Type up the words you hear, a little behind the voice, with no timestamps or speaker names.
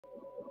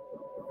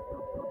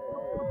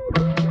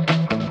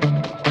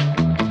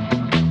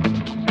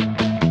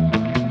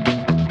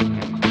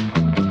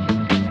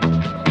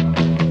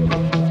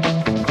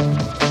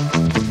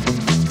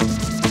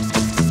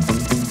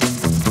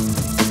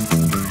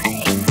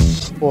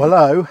Well,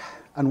 hello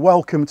and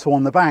welcome to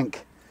On the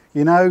Bank.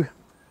 You know,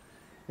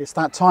 it's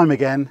that time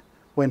again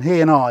when he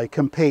and I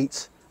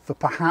compete for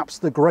perhaps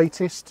the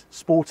greatest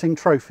sporting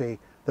trophy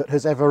that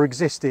has ever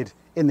existed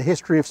in the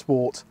history of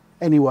sport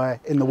anywhere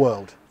in the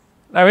world.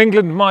 Now,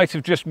 England might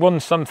have just won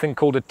something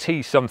called a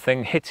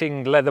tea-something,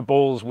 hitting leather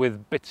balls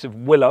with bits of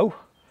willow,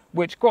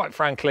 which quite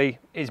frankly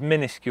is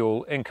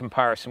minuscule in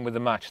comparison with the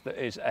match that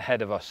is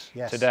ahead of us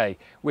today.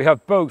 We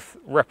have both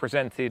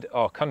represented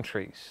our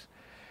countries.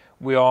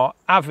 We are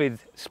avid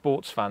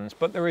sports fans,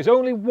 but there is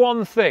only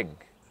one thing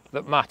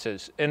that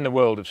matters in the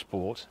world of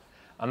sport,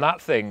 and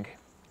that thing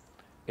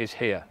is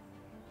here.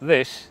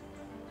 This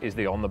is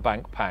the On the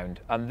Bank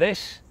Pound, and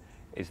this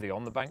is the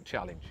On the Bank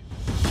Challenge.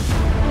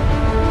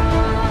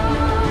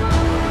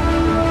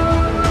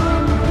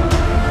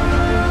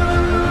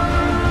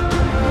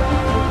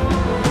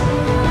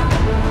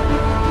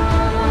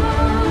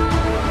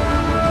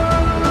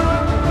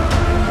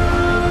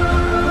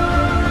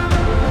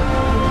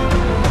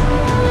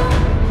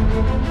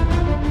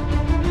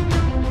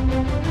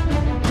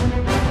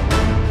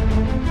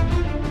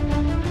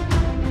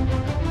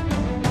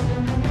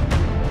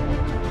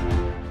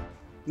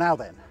 Now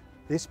then,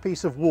 this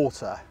piece of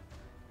water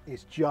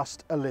is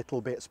just a little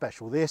bit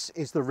special. This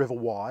is the River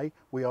Wye.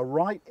 We are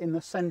right in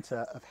the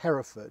centre of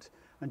Hereford.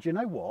 And do you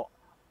know what?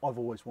 I've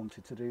always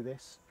wanted to do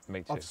this.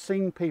 Me too. I've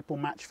seen people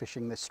match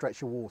fishing this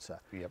stretch of water.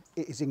 Yep.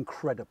 It is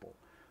incredible.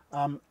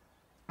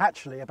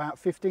 Actually, about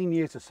 15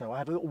 years or so, I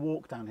had a little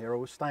walk down here. I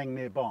was staying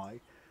nearby,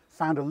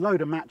 found a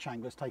load of match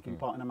anglers taking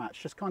part in a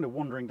match, just kind of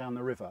wandering down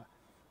the river.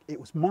 It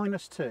was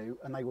 -2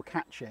 and they were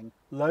catching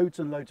loads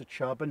and loads of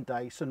chub and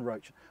dace and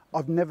roach.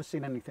 I've never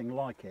seen anything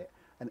like it.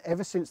 And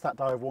ever since that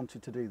day I've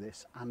wanted to do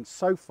this, and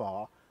so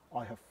far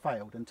I have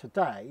failed. And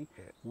today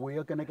we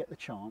are going to get the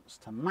chance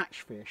to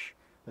match fish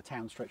the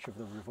town stretch of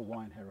the River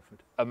Wye in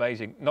Hereford.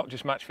 Amazing. Not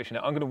just match fishing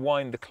it. I'm going to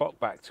wind the clock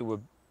back to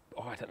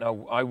I don't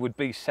know, I would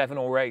be 7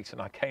 or 8,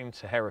 and I came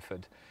to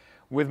Hereford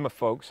with my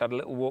folks, had a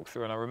little walk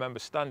through, and I remember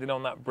standing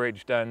on that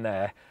bridge down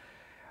there,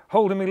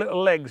 holding my little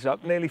legs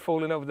up, nearly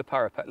falling over the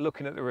parapet,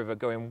 looking at the river,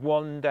 going,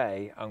 one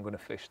day I'm going to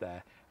fish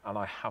there, and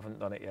I haven't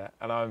done it yet.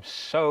 And I'm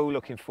so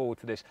looking forward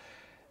to this.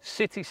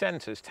 City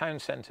centres, town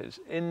centres,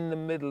 in the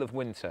middle of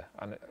winter,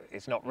 and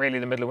it's not really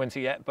the middle of winter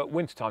yet, but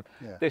wintertime,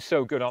 they're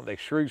so good, aren't they?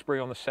 Shrewsbury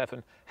on the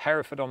Severn,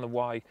 Hereford on the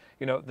Wye,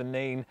 you know, the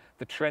Nene,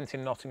 the Trent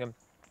in Nottingham,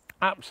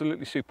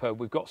 absolutely superb.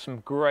 We've got some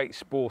great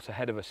sport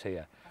ahead of us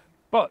here.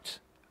 But,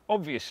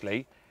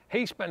 obviously,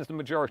 he spends the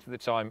majority of the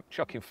time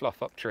chucking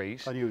fluff up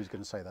trees. I knew he was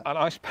going to say that. And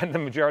I spend the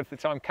majority of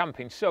the time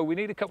camping. So we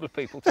need a couple of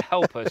people to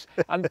help us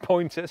and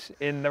point us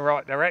in the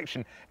right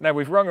direction. Now,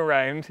 we've rung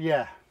around.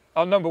 Yeah.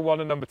 Our number 1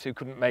 and number 2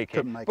 couldn't make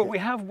it. But we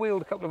have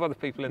wheeled a couple of other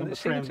people in that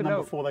seem to know.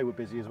 Number 4, they were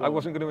busy as well. I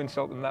wasn't going to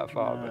insult them that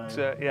far. No.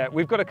 But yeah,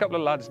 we've got a couple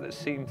of lads that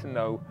seem to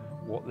know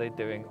what they're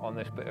doing on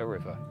this bit of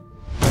river.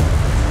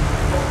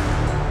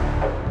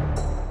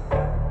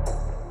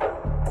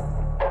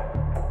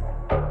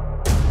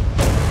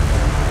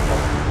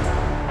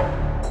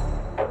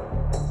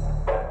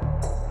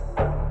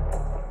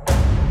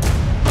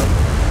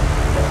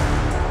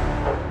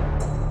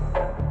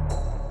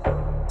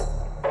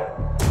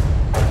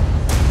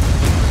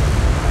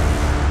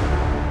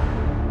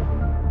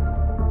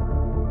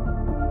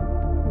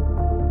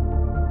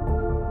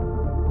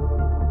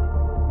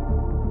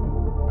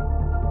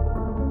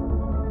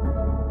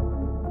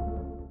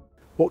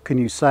 What can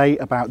you say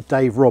about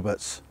Dave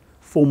Roberts,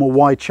 former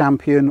Wye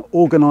champion,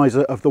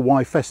 organiser of the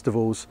Wye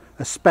festivals,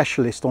 a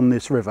specialist on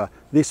this river?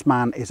 This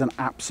man is an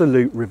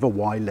absolute River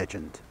Wye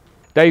legend.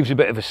 Dave's a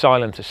bit of a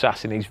silent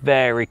assassin. He's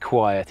very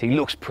quiet. He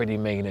looks pretty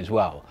mean as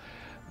well,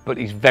 but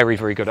he's very,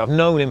 very good. I've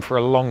known him for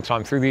a long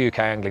time through the UK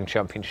Angling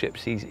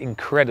Championships. He's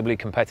incredibly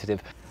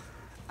competitive.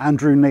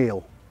 Andy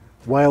Neal,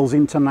 Wales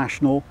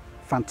International,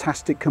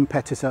 fantastic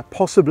competitor,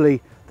 possibly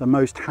the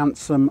most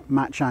handsome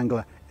match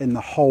angler in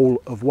the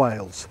whole of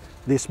Wales.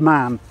 This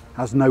man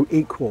has no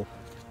equal.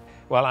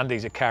 Well,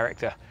 Andy's a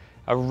character,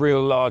 a real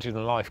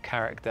larger-than-life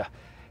character.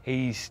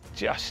 He's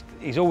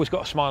always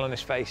got a smile on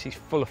his face. He's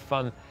full of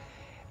fun.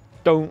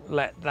 Don't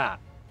let that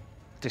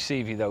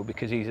deceive you, though,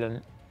 because he's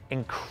an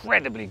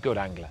incredibly good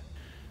angler.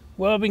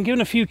 Well, I've been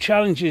given a few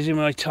challenges in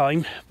my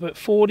time, but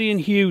Fordy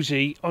and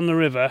Hughesy on the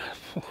river,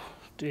 oh,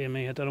 dear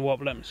me, I don't know what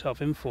I've let myself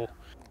in for.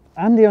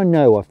 Andy, I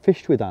know, I've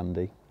fished with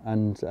Andy,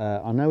 and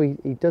I know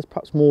he does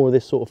perhaps more of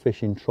this sort of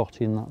fishing,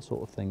 trotting, that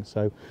sort of thing.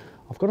 So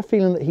I've got a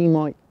feeling that he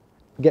might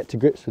get to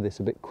grips with this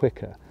a bit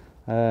quicker.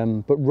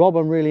 But Rob,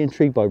 I'm really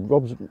intrigued by.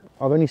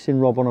 I've only seen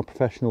Rob on a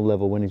professional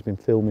level when he's been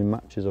filming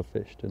matches I've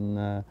fished, and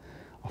I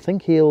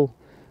think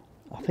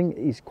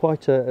he's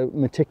quite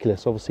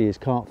meticulous. Obviously, his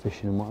carp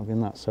fishing and what have you,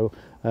 and that. So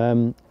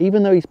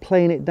even though he's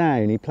playing it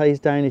down, he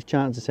plays down his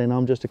chances, saying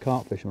I'm just a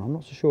carp fisherman. I'm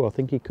not so sure. I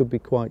think he could be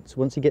quite.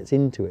 Once he gets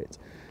into it,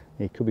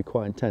 he could be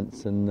quite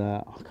intense, and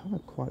I kind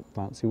of quite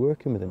fancy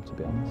working with him, to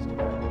be honest.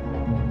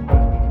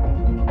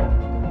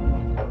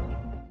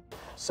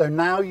 So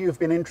now you've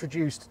been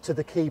introduced to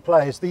the key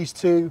players. These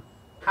two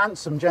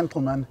handsome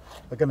gentlemen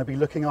are going to be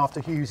looking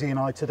after Hughesy and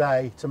I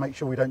today to make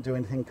sure we don't do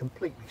anything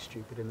completely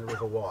stupid in the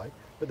River Wye.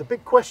 But the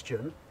big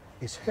question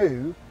is,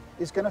 who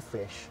is going to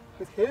fish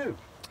with who?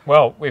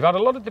 Well, we've had a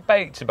lot of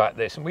debates about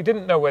this, and we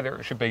didn't know whether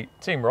it should be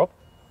Team Rob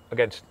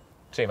against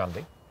Team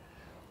Andy,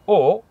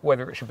 or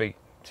whether it should be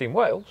Team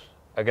Wales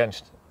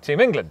against Team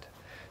England.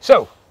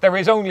 So there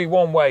is only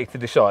one way to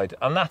decide,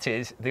 and that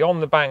is the on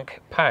the bank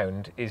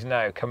pound is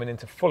now coming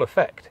into full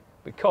effect,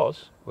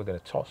 because we're going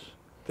to toss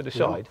to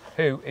decide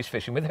who is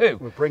fishing with who.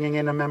 We're bringing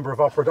in a member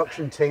of our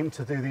production team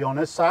to do the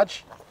honours.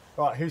 Saj?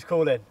 Right, who's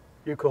calling?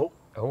 You call.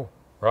 Oh,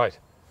 right.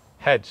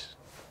 Heads.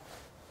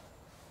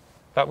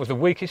 That was the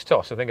weakest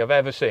toss I think I've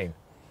ever seen.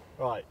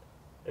 Right,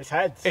 it's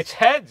heads. It's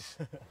heads!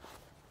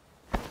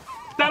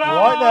 Ta-da!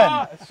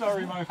 Right then.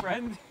 Sorry, my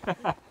friend.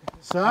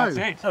 So, That's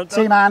it.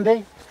 Team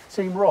Andy,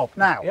 Team Rob.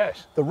 Now,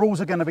 Yes. the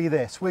rules are going to be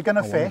this. We're going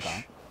to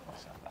fish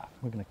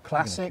We're going to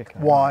classic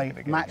Wye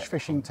match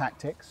fishing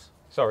tactics.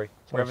 Sorry,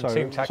 we're having sorry,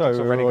 team tactics sorry,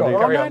 already. we're Go on,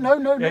 already- carry Oh,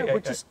 on. no. Yeah,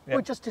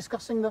 We're just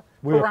discussing the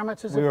We were,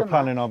 parameters of we were the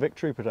planning match. our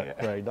victory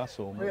parade, that's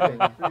all. Really.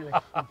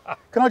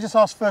 Can I just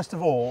ask first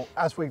of all,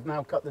 as we've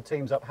now cut the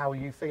teams up, how are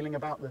you feeling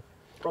about the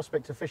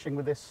prospect of fishing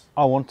with this?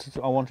 I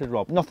wanted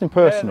Rob. Nothing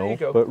personal, you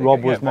go. but There Rob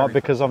you go. was Yeah, my very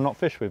because I've not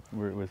fished with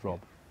Rob.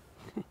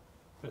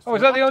 Oh,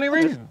 is that the only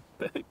reason?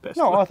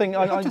 No, I think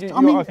I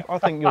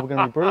think you're going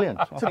to be brilliant.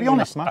 I think be you're gonna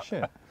honest, smash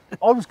it.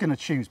 I was going to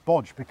choose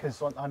Bodge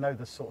because I know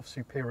the sort of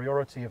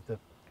superiority of the,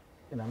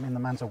 you know, I mean, the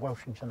man's a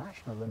Welsh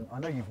international, and I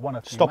know you've won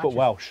a few Stop at matches.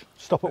 Welsh.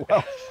 Stop at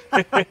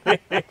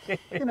Welsh.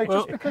 You know,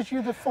 just because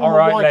you're the former All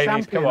right, Wye ladies,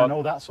 champion come on. and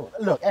all that sort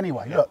of... Look,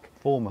 anyway, look.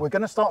 Former. We're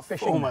going to start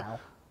fishing Former. now.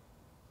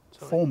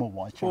 Former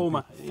Wye champion.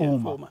 Former, yeah,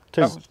 former.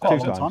 Two, That was quite a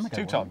two long time times. ago,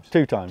 Two wasn't times.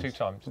 Two times. Two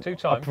times. Two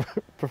times.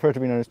 Prefer to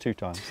be known as two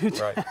times.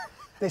 Right.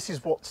 This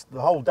is what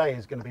the whole day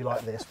is going to be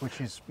like this,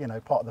 which is, you know,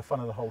 part of the fun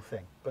of the whole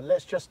thing. But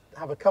let's just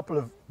have a couple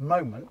of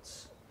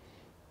moments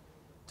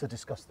to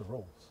discuss the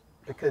rules,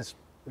 because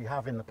we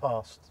have in the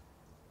past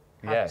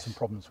had Yes. some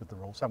problems with the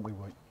rules, haven't we?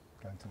 Won't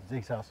go into the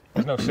details.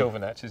 There's no silver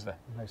nets, is there?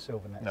 No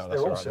silver nets. No, that's They're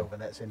all all right. silver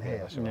nets in here.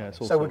 that's all Yeah, it's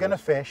all So we're silver. going to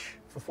fish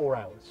for 4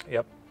 hours,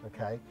 Yep.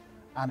 okay?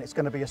 And it's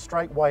going to be a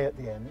straight weigh at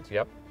the end.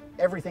 Yep.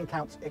 Everything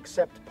counts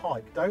except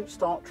pike. Don't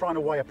start trying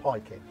to weigh a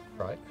pike in,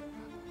 Right.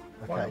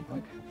 okay?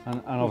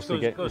 And obviously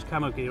He's got his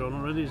camo gear on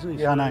already, isn't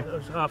he? Yeah, I So know. I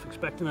was half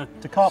expecting a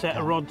To carp set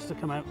count. of rods to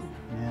come out.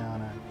 Yeah, I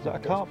know. Is that a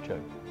carp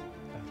joke?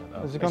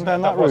 Has it Isn't gone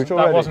down that route wasn't-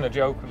 already? That wasn't a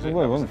joke, was it?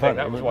 Well, it That was wasn't the thing.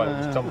 funny, That was but- why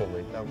it was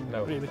tumbleweed.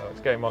 No, Really? no, it's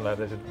game on there.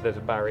 There's a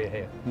barrier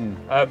here. Hmm.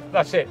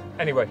 That's it.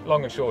 Anyway,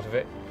 long and short of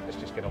it, let's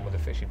just get on with the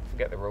fishing.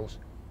 Forget the rules.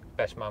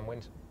 Best man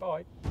wins.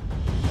 Bye.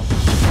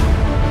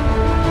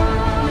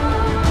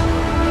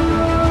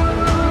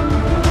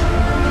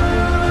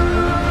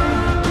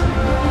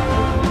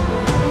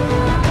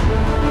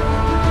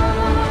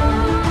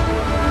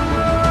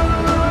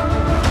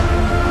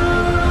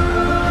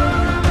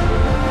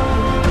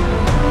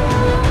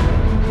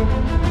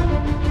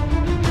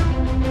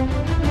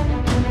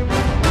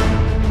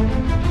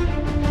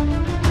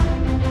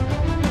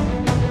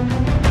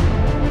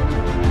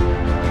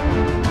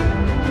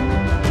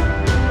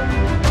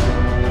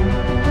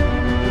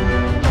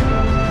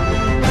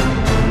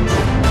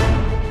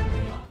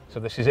 So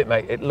this is it,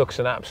 mate. It looks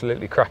an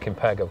absolutely cracking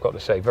peg, I've got to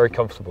say. Very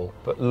comfortable,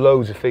 but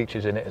loads of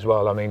features in it as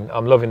well. I mean,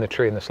 I'm loving the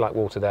tree in the slack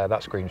water there.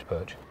 That screams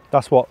perch.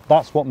 That's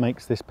what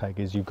makes this peg,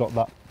 is you've got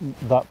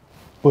that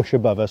bush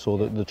above us, or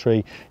the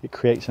tree. It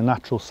creates a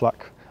natural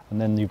slack, and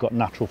then you've got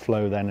natural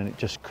flow then, and it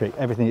just creates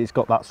everything. It's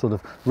got that sort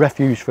of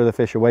refuge for the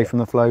fish away from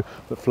the flow,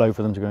 but flow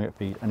for them to go and get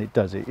feed, and it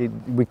does it.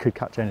 We could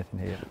catch anything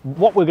here.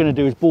 What we're going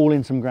to do is ball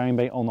in some ground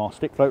bait on our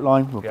stick float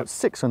line. We'll Yep. put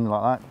 6 on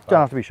like that. Don't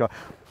have to be shy.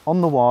 On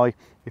the Y,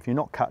 if you're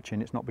not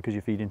catching, it's not because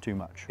you're feeding too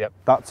much. Yep.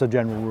 That's a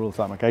general rule of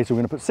thumb, okay? So we're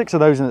going to put 6 of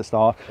those in at the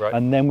start, Right.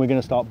 and then we're going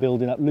to start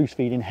building up loose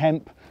feeding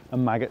hemp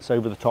and maggots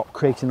over the top,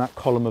 creating that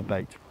column of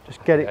bait.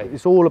 Just get Okay. it,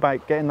 it's all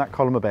about getting that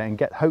column of bait and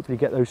hopefully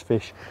get those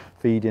fish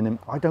feeding. And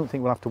I don't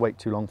think we'll have to wait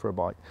too long for a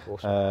bite.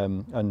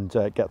 Awesome. And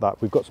get that.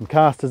 We've got some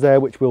casters there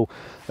which we'll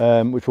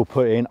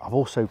put in. I've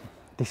also,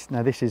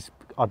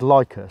 I'd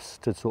like us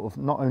to sort of,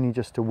 not only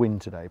just to win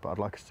today, but I'd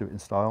like us to do it in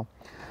style.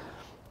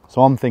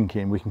 So I'm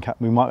thinking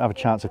we might have a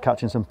chance of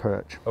catching some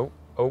perch.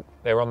 Oh,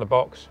 they're on the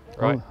box.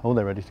 Right. Oh,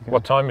 they're ready to go.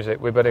 What time is it?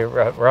 We better,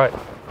 right,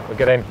 we'll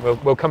get in.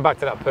 We'll come back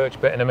to that perch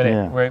bit in a minute.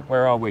 Yeah.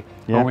 Where are we?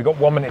 Yeah. Oh, we've got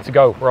 1 minute to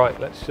go. Right,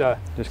 let's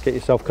Just get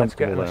yourself get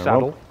comfortable in the there,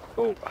 saddle.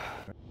 Rob. Oh.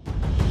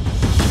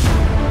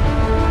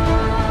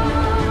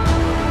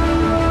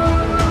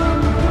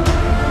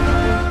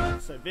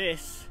 So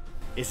this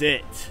is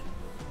it.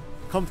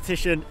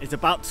 Competition is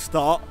about to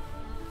start.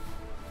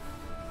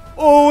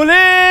 All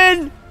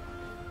in!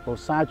 Well,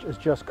 Saj has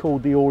just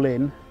called the all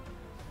in.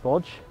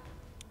 Bodge?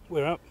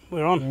 We're up,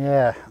 we're on.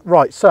 Yeah.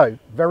 Right, so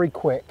very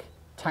quick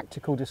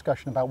tactical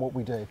discussion about what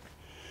we do.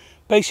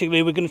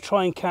 Basically, we're going to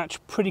try and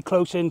catch pretty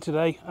close in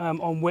today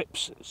on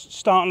whips,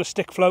 start on a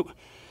stick float.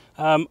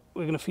 We're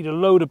going to feed a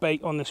load of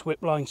bait on this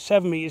whip line,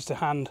 7 metres to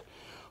hand.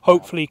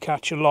 Hopefully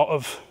catch a lot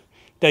of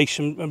dace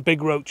and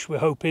big roach, we're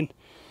hoping.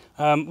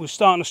 We'll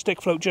start on a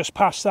stick float just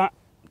past that,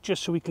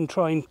 just so we can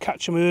try and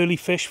catch some early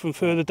fish from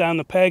further down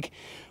the peg.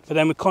 But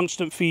then with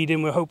constant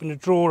feeding, we're hoping to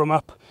draw them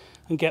up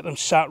and get them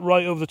sat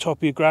right over the top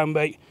of your ground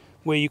bait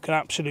where you can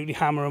absolutely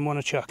hammer them on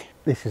a chuck.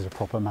 This is a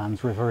proper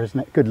man's river, isn't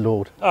it? Good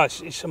Lord. Oh,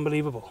 it's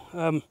unbelievable.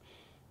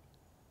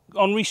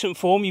 On recent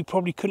form, you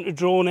probably couldn't have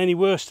drawn any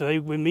worse today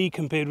with me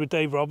compared with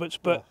Dave Roberts,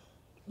 but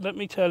let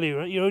me tell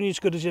you, you're only as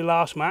good as your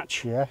last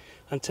match. Yeah.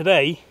 And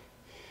today,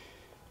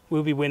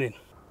 we'll be winning.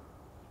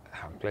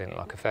 I'm playing it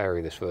like a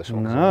fairy, this first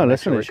one. No,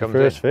 listen, it's your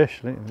first in. fish.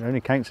 It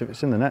only counts if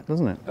it's in the net,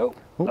 doesn't it? Oh,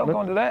 Oh, not look.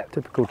 going to that.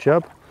 Typical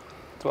chub.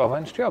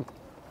 12-ounce chub.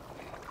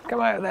 Come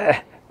out of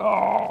there.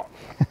 Oh,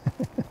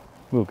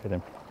 We'll get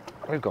him.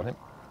 we've got him.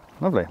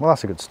 Lovely. Well,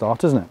 that's a good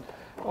start, isn't it?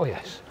 Oh,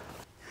 yes.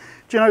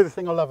 Do you know the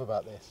thing I love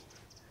about this?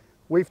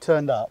 We've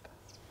turned up,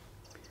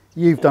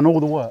 you've done all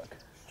the work.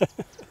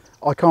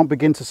 I can't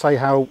begin to say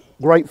how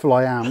grateful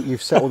I am.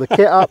 You've set all the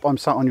kit up, I'm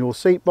sat on your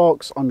seat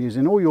box, I'm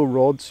using all your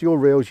rods, your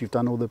reels, you've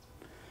done all the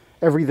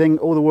everything,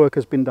 all the work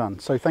has been done.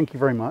 So thank you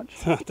very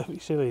much. Don't be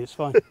silly, it's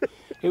fine.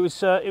 It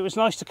was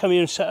nice to come here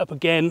and set up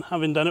again,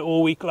 having done it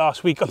all week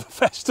last week on the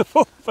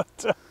festival.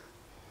 But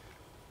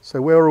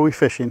So where are we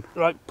fishing?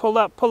 right, pull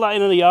that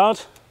into the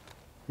yard.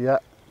 Yeah.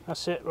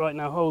 That's it. Right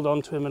now, hold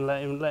on to him and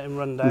let him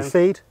run down. And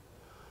feed?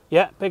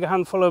 Yeah, big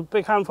handful of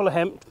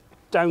hemp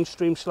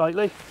downstream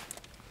slightly.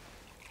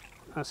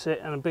 That's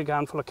it, and a big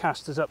handful of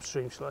casters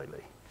upstream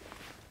slightly.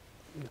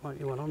 There might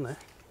be one on there.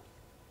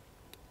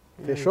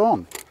 Fish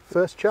on.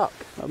 First chuck.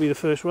 That'll be the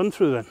first run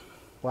through then.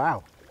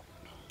 Wow.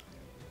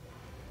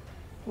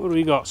 What do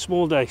we got?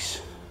 Small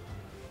dace.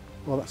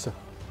 Well, that's a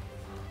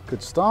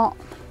good start.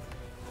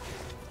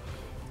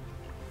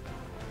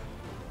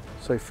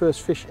 So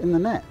first fish in the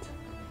net.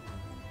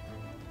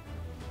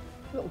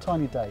 Little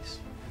tiny dace.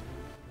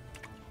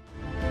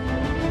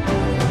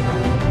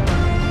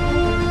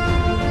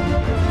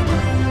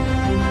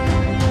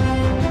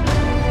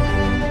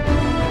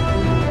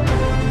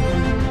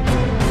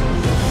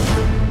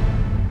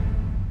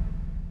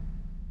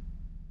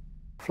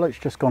 Float's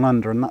just gone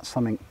under, and that's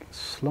something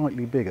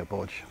slightly bigger,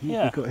 Bodge. What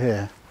Yeah. have we got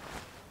here?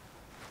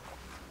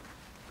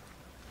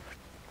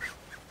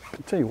 I'll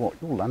tell you what,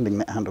 your landing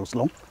net handle's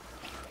long.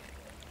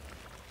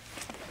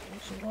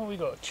 Oh, we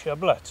got a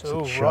chublet.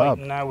 Oh, chub. right,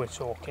 now we're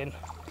talking.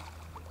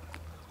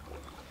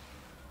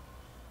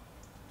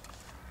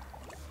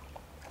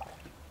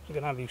 We're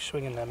going to have you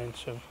swinging them in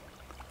soon.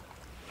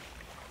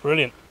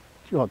 Brilliant.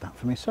 Do you like that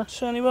for me, sir?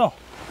 Certainly will.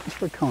 That's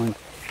very kind.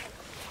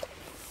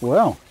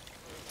 Well,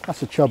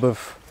 that's a chub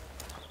of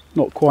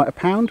not quite a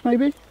pound,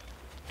 maybe?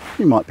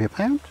 He might be a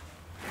pound.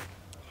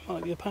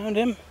 Might be a pound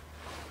him.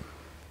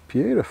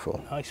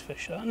 Beautiful. Nice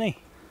fish, isn't he?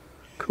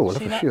 Cool, I'll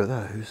See have a that? few of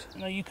those.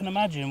 Now you can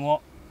imagine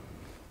what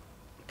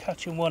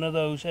catching one of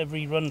those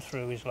every run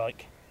through is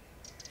like.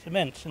 It's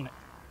immense, isn't it?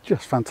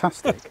 Just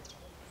fantastic.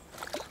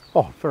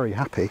 Oh, very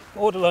happy.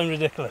 Borderline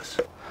ridiculous.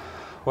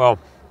 Well,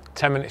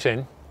 10 minutes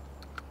in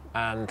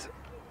and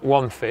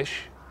one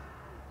fish.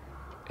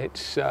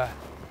 It's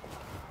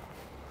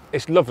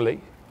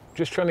lovely.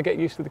 Just trying to get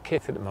used to the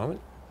kit at the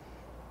moment.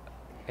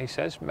 He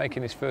says,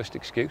 making his first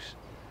excuse.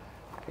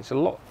 It's a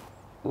lot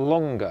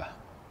longer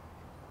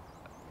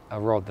a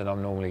rod than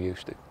I'm normally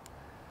used to.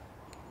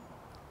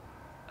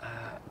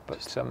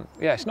 But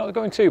yeah, it's not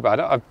going too bad.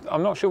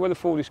 I'm not sure whether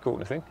Fordy's caught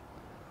anything.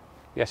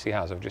 Yes, he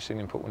has. I've just seen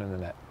him put one in the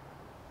net.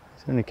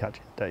 He's only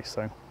catching dace,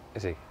 though.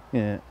 Is he?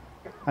 Yeah,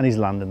 and he's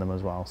landing them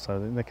as well, so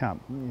they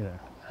can't. You know,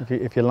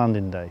 if you're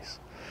landing dace,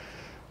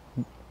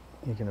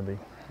 you're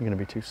gonna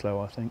be too slow,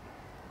 I think.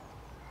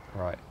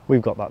 Right.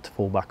 We've got that to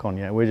fall back on.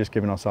 Yeah, we're just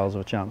giving ourselves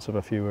a chance of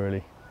a few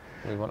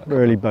We want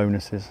early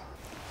bonuses.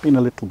 Been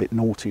a little bit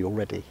naughty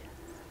already,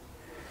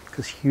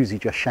 because Hughesy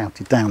just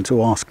shouted down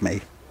to ask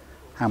me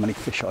how many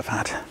fish I've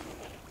had.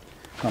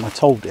 And I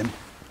told him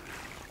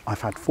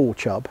I've had 4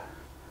 chub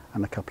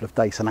and a couple of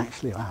dace, and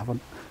actually I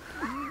haven't.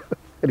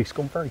 And he's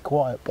gone very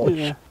quiet, Bodge.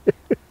 Yeah.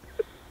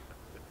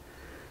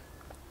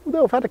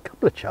 Although I've had a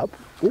couple of chub.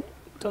 Ooh,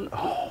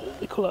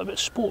 They call that a bit of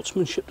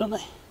sportsmanship, don't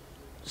they?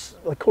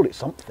 I call it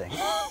something.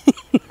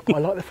 I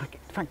like the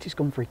fact he's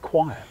gone very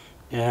quiet.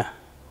 Yeah.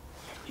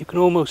 You can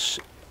almost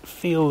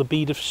feel the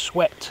bead of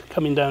sweat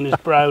coming down his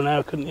brow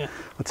now, couldn't you?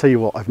 I'll tell you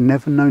what, I've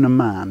never known a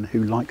man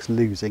who likes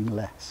losing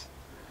less.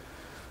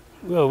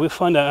 Well, we'll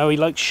find out how he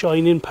likes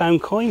shining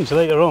pound coins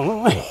later on,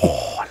 won't we?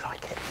 Oh, I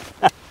like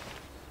it.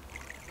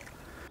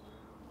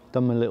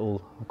 Done my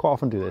little. I quite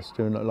often do this,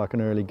 doing like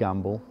an early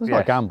gamble. It's not a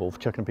Yes. gamble for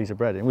chucking a piece of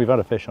bread in. We've had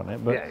a fish on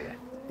it, but Yeah.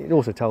 it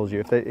also tells you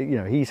if they, you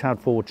know, he's had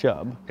 4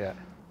 chub. Yeah.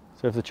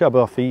 So if the chub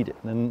are feeding,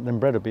 then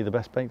bread would be the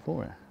best bait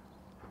for it.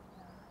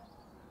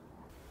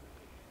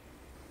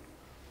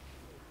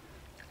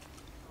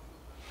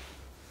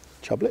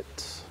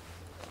 Chublets.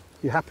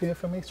 You happy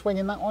for me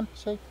swinging that one?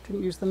 See,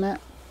 didn't use the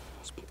net.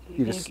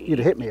 You'd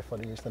have hit me if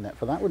I'd used the net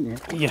for that, wouldn't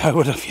you? Yeah, I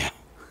would have, yeah.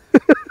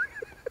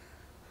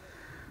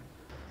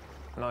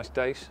 Nice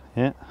dace.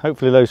 Yeah.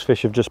 Hopefully those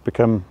fish have just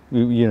become,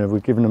 you know,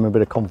 we've given them a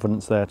bit of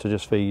confidence there to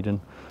just feed, and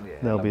Yeah,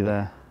 they'll be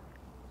lovely.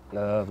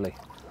 there. Lovely.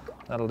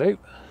 That'll do.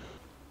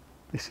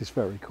 This is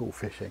very cool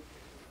fishing.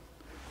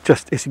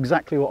 it's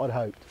exactly what I'd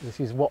hoped.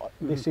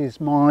 This is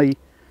my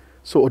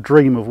sort of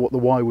dream of what the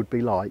Wye would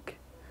be like,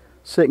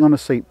 sitting on a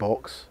seat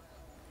box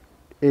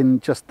in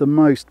just the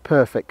most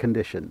perfect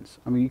conditions.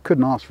 I mean, you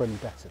couldn't ask for any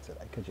better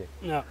today, could you?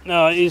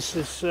 No, it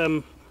is.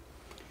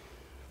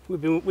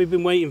 We've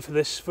been waiting for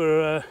this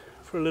for a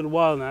little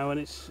while now,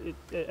 and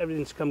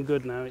everything's come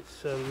good now.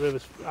 The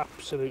river's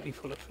absolutely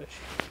full of fish.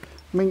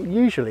 I mean,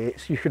 usually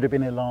you should have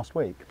been here last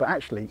week, but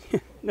actually,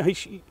 No,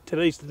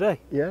 today's the day.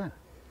 yeah.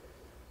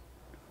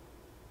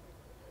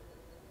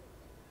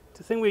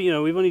 The thing we've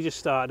only just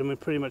started, and we're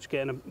pretty much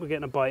getting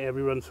a bite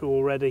every run through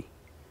already.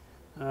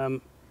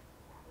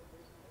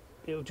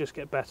 It'll just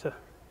get better.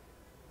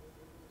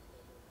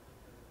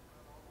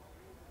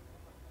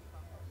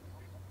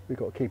 We've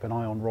got to keep an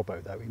eye on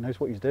Robbo though. He knows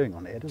what he's doing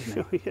on here,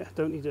 doesn't he? Yeah,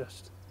 don't he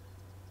just?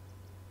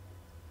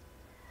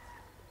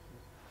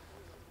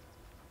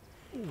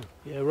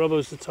 Yeah,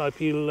 Robbo's the type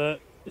he'll,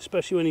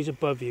 especially when he's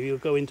above you, he'll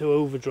go into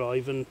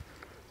overdrive and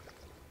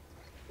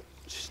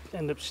just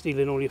end up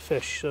stealing all your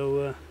fish.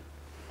 So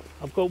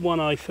I've got one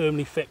eye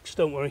firmly fixed,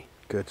 don't worry.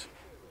 Good.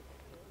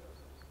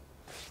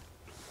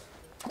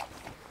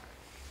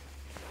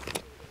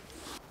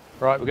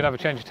 Right, we're going to have a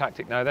change of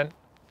tactic now then.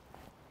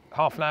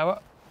 Half an hour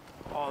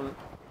on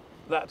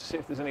that to see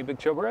if there's any big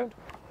chub around.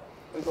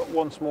 We've got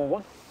one small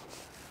one.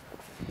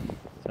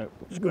 So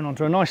just going on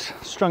to a nice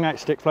strung out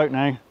stick float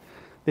now.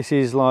 This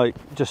is like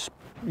just,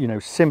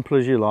 simple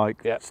as you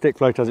like. Yep. Stick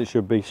float as it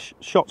should be,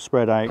 shot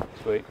spread out.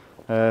 Sweet.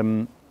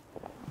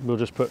 We'll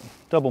just put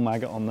double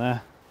maggot on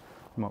there.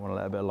 You might want to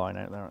let a bit of line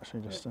out there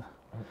actually. Just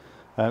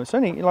it's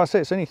only, like I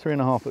say, it's only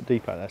 3.5 foot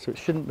deep out there, so it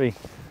shouldn't be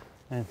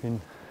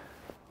anything.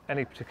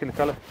 Any particular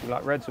colour? You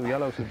like reds or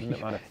yellows? Or doesn't it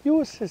matter? You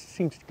always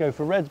seem to go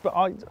for reds, but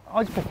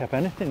I'd pick up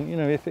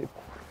anything.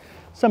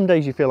 Some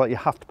days you feel like you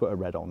have to put a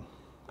red on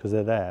because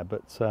they're there,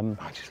 but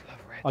I just love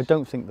reds. I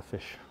don't think the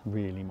fish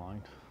really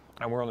mind.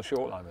 And we're on the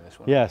short line with this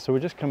one. Yeah, so we're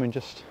just coming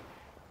that's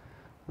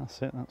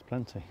it, that's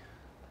plenty.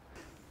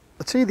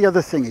 I'll tell you the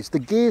other thing is the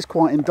gear's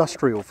quite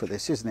industrial for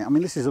this, isn't it? I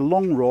mean, this is a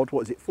long rod.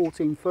 What is it,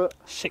 14 foot?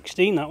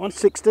 16, that one.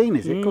 16,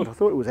 is it? God, I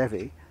thought it was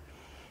heavy.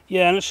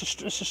 Yeah, and it's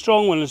a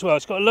strong one as well.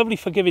 It's got a lovely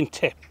forgiving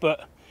tip,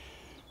 but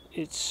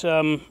it's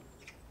got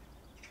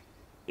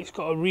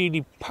a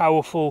really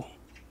powerful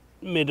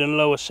mid and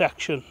lower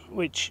section,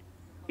 which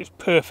is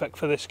perfect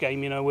for this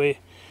game. Where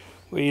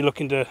you're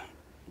looking to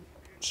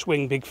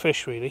swing big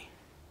fish, really.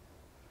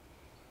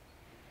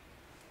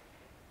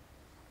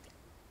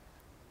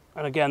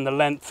 And again, the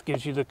length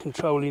gives you the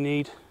control you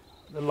need,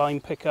 the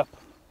line pickup.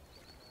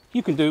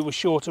 You can do it with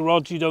shorter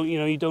rods. You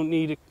don't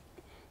need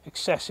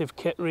excessive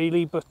kit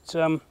really, but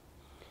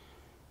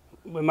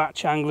we're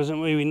match anglers,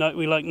 aren't we?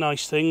 We like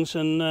nice things,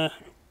 and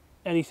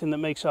anything that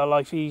makes our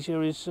life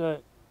easier is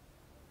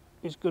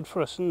good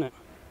for us, isn't it?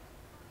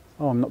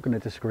 Oh, I'm not going to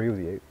disagree with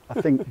you.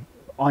 I think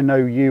I know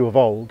you of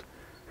old,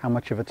 how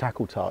much of a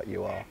tackle tart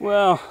you are.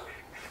 Well,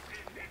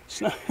 it's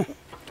not,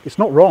 It's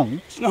not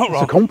wrong. it's not It's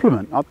wrong. a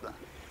compliment.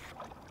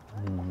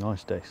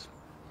 Nice days.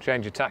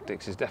 Change of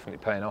tactics is definitely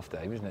paying off,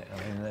 Dave, isn't it?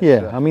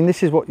 Yeah, I mean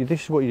this is what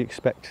you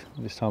expect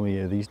this time of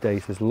year. These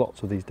days, there's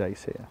lots of these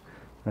days here,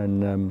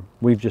 and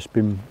we've just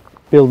been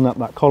building up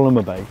that column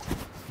of bait,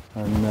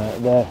 and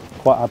they're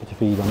quite happy to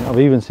feed on it. I've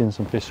even seen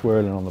some fish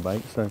swirling on the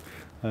bait, so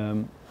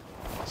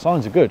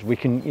signs are good. We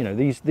can,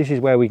 this is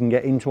where we can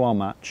get into our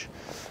match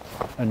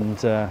and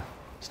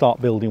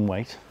start building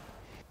weight.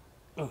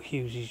 Oh,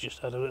 Hughes, he's just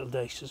had a little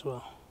dace as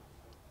well.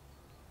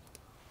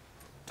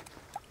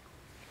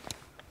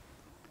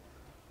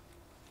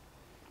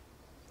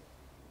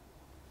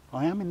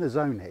 I am in the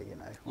zone here,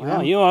 I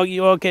am.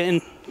 You are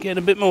getting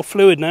a bit more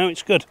fluid now.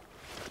 It's good.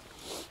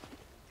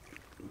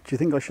 Do you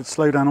think I should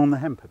slow down on the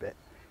hemp a bit?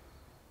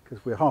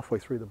 Because we're halfway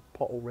through the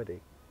pot already.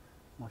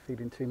 Am I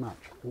feeding too much?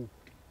 Ooh.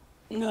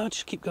 No,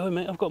 just keep going,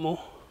 mate. I've got more.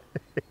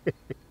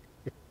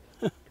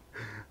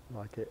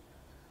 Like it.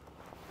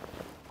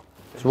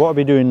 So what I'll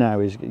be doing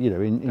now is,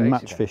 in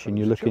match fishing,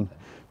 you're looking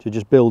to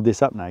just build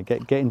this up now,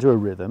 get into a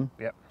rhythm,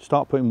 Yep.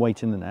 start putting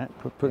weight in the net,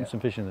 putting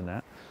some fish in the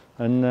net,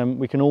 and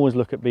we can always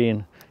look at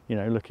being,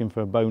 looking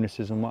for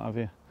bonuses and what have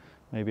you,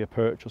 maybe a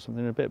perch or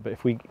something in a bit. But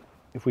if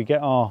we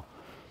get our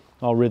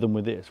rhythm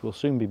with this, we'll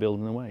soon be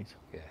building the weight.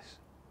 Yes.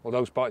 Well,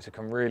 those bites have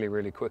come really,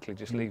 really quickly,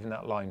 just leaving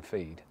that line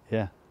feed.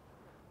 Yeah.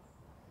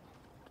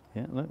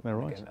 Yeah, look, they're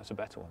right. Again, that's a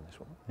better one, this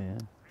one. Yeah.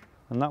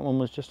 And that one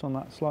was just on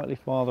that slightly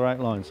farther out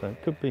line, so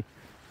it could be.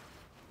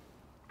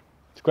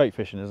 It's great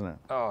fishing, isn't it?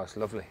 Oh, it's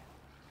lovely.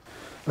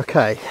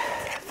 Okay,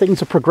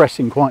 things are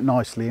progressing quite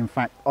nicely. In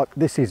fact,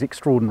 this is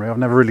extraordinary. I've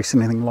never really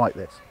seen anything like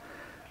this.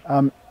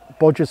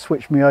 Bodge has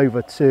switched me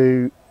over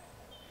to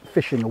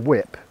fishing a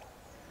whip,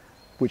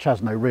 which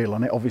has no reel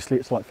on it. Obviously,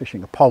 it's like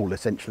fishing a pole,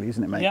 essentially,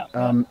 isn't it, mate?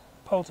 Yeah.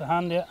 Pole to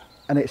hand, yeah.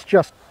 And it's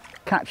just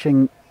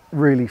catching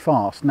really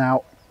fast.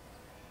 Now,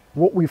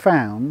 what we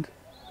found,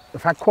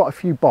 I've had quite a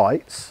few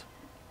bites,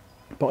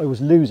 but I was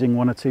losing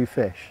 1 or 2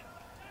 fish.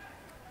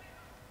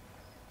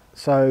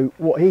 So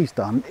what he's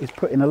done is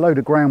put in a load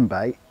of ground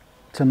bait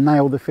to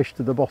nail the fish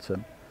to the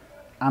bottom,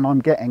 and I'm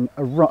getting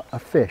a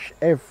fish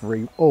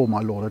every, oh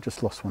my lord, I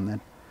just lost one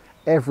then.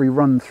 every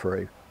run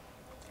through,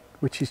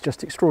 which is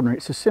just extraordinary.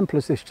 It's as simple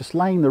as this, just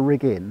laying the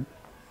rig in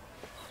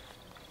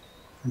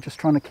and just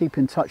trying to keep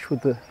in touch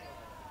with the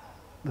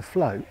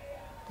float.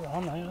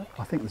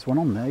 I think there's one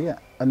on there, yeah.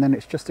 And then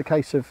it's just a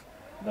case of,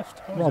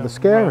 rather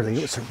scarily,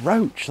 it's a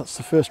roach. That's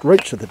the first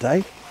roach of the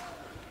day.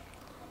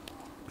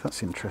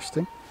 That's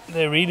interesting.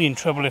 They're really in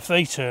trouble if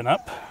they turn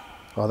up.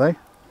 Are they?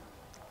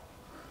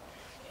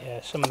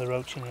 Yeah, some of the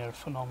roach in here are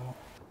phenomenal.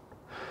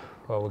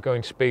 Well, we're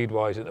going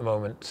speed-wise at the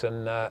moment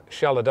and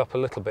shallowed up a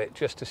little bit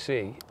just to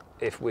see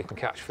if we can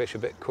catch fish a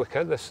bit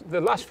quicker.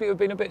 The last few have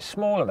been a bit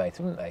smaller, mate,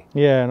 haven't they?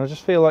 Yeah, and I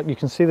just feel like you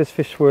can see this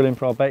fish swirling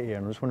for our bait here,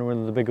 and I'm just wondering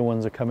whether the bigger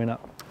ones are coming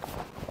up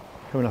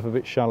a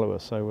bit shallower,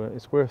 so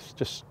it's worth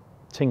just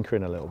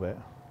tinkering a little bit.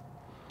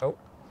 Oh,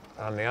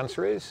 and the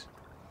answer is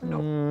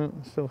no.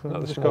 Still,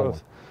 Not the just small got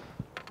one.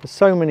 there's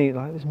so many,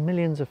 like there's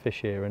millions of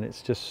fish here, and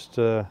it's just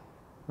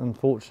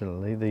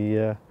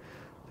unfortunately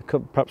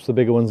perhaps the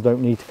bigger ones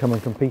don't need to come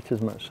and compete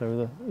as much,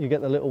 so you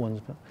get the little ones,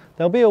 but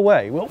there'll be a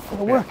way. We'll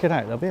work it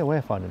out. There'll be a way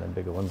of finding them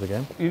bigger ones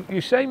again.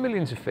 You say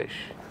millions of fish.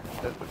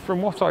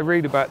 From what I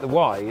read about the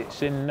Wye,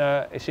 it's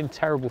in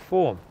terrible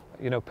form.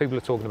 You know, people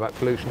are talking about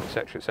pollution,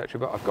 etc., etc.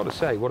 But I've got to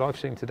say, what I've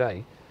seen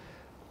today,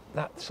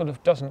 that sort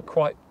of doesn't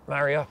quite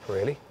marry up,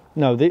 really.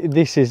 No,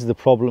 this is the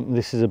problem.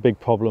 This is a big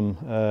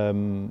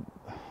problem.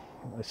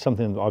 It's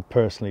something that I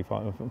personally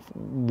find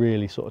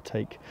really sort of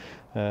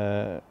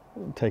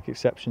take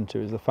exception to,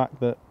 is the fact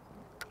that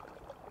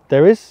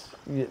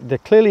there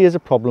clearly is a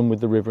problem with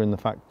the river in the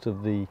fact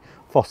of the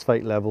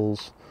phosphate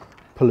levels,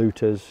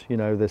 polluters. You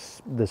know,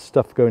 there's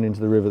stuff going into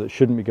the river that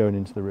shouldn't be going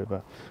into the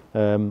river,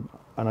 and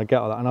I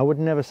get all that, and I would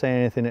never say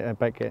anything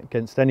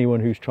against anyone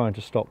who's trying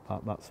to stop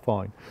that. That's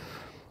fine.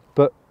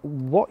 But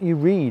what you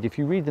read, if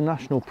you read the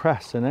national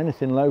press and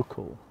anything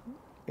local,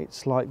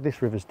 it's like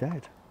this river's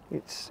dead.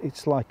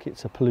 It's like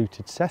it's a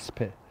polluted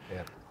cesspit.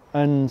 Yeah.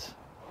 And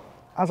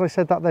as I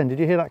said that then, did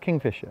you hear that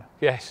kingfisher?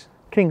 Yes.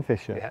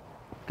 Kingfisher, Yeah.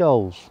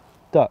 gulls,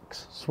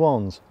 ducks,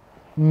 swans,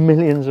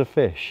 millions of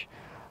fish.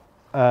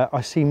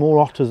 I see more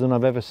otters than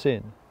I've ever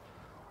seen.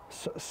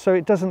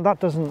 So that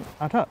doesn't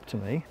add up to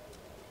me.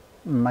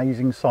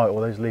 Amazing sight,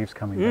 all those leaves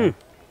coming down.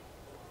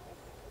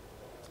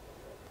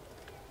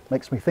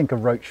 Makes me think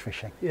of roach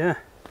fishing. Yeah.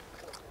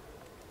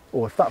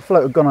 Or if that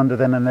float had gone under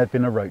then and there'd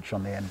been a roach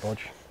on the end,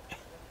 Bodge.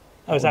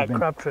 Oh, is that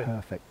would have been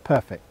Crabtree?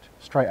 Perfect.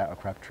 Straight out of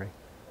Crabtree.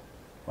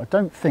 I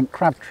don't think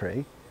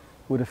Crabtree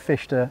would have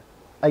fished a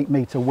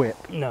 8-metre whip.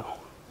 No.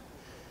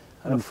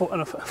 And a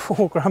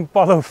 4 gram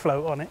bollow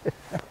float on it.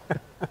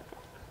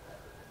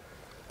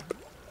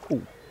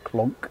 Oh,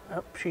 clonk.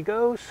 Up she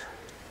goes.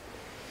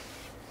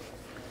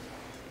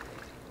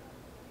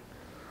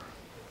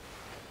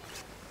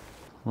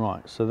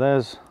 Right, so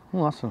there's,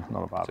 that's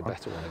not a bad It's a one.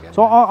 better one again.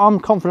 So I'm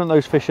confident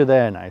those fish are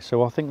there now,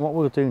 so I think what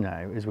we'll do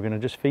now is we're going to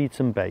just feed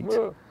some bait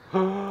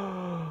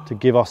to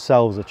give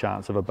ourselves a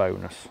chance of a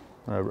bonus,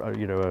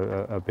 you know,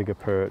 a bigger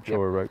perch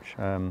or a roach,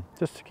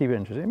 just to keep it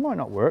interesting. It might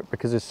not work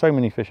because there's so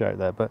many fish out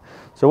there, but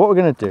so what we're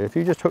going to do, if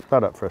you just hook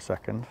that up for a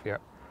second,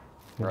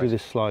 we'll do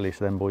this slyly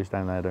so them boys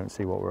down there don't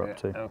see what we're up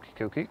to. Okie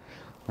dokie.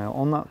 Now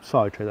on that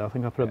side tray there, I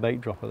think I put a bait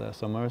dropper there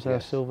somewhere. Is there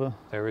a silver?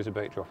 There is a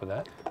bait dropper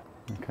there.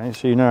 Okay,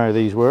 so you know how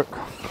these work.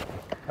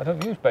 I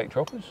don't use bait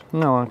droppers.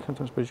 No, I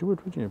don't suppose you would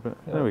you? But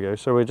there we go.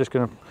 So we're just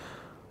going to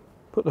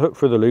put the hook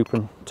through the loop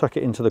and tuck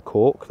it into the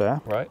cork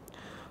there. Right.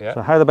 Yeah.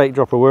 So how the bait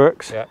dropper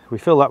works, Yeah. we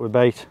fill that with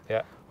bait,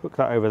 Yeah. hook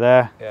that over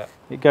there, Yeah.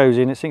 it goes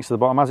in, it sinks to the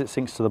bottom. As it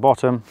sinks to the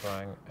bottom,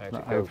 Bang, out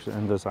that it goes. opens it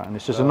and does that. And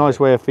it's just a nice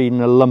way of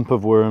feeding a lump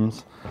of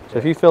worms. So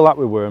if you fill that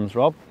with worms,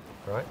 Rob,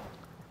 Right.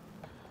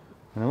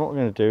 and then what we're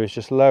going to do is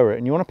just lower it.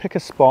 And you want to pick a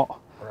spot,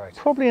 Right.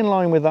 probably in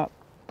line with that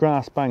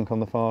grass bank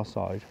on the far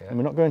side. Yeah. And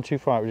we're not going too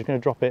far, we're just going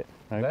to drop it.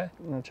 There?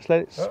 No, just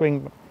let it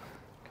swing.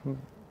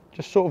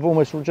 Just sort of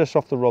almost just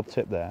off the rod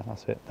tip there.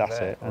 That's it. That's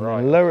There, it. And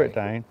right, then lower okay. it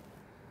down.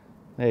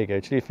 There you go.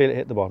 Till you feel it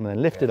hit the bottom, and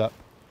then lift it up.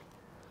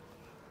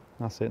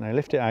 That's it. Now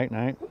lift it out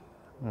now,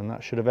 and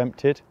that should have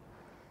emptied.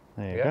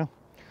 There you go.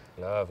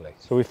 Lovely.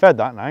 So we fed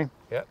that now.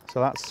 Yeah.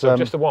 So that's So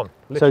just the one. so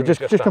Literally just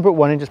that. gonna put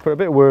one in. Just put a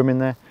bit of worm in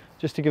there,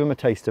 just to give them a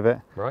taste of it.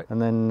 Right.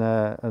 And then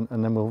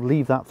and then we'll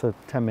leave that for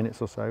 10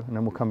 minutes or so, and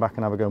then we'll come back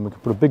and have a go. And we can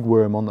put a big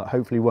worm on that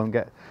hopefully won't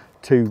get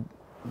too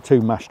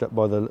mashed up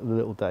by the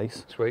little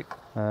dace. Sweet.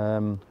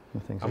 And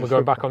And we're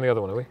going back on the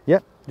other one, are we?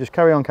 Yep, just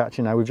carry on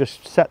catching now. We've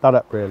just set that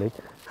up really.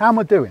 How am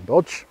I doing,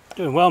 Bodge?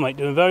 Doing well, mate.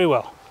 Doing very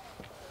well.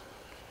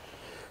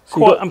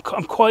 So I'm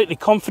quietly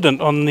confident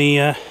on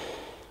the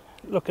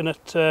looking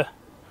at the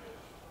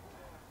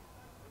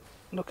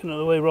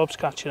way Rob's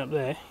catching up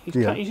there.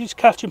 He's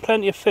catching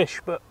plenty of fish,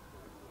 but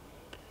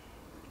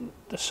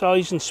the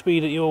size and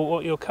speed at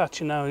what you're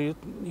catching now, you're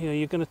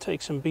going to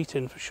take some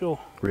beating for sure.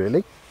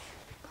 Really?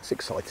 That's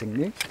exciting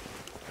news.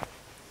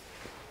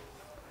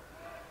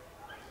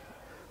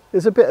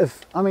 There's a bit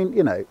of, I mean,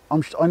 you know,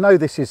 I know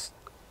this is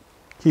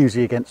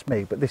Hughesy against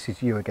me, but this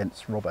is you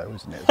against Robbo,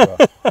 isn't it, as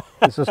well?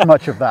 There's as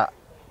much of that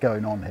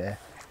going on here.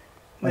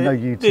 I know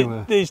you two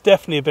are... There's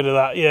definitely a bit of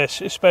that,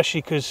 yes,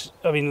 especially because,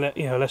 I mean,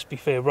 you know, let's be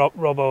fair,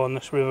 Robbo on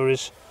this river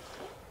is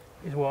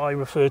is what I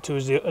refer to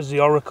as the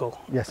oracle.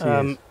 Yes, he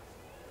is.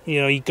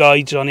 You know, he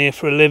guides on here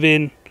for a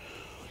living,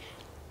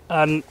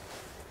 and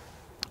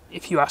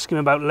if you ask him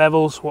about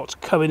levels, what's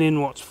coming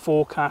in, what's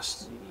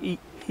forecast, he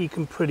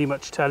can pretty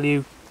much tell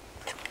you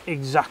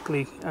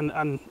exactly,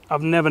 and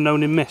I've never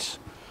known him miss.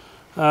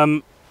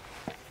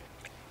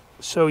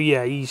 So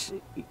yeah, he's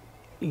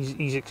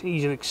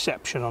an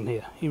exception on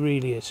here. He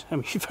really is. I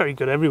mean, he's very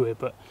good everywhere,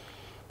 but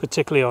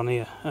particularly on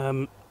here.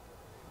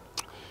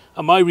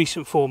 And my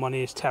recent form on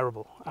here is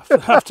terrible.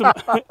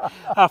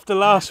 After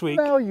last week.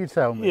 Now you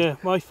tell me. Yeah,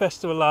 my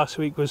festival last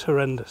week was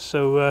horrendous.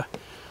 So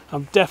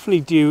I'm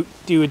definitely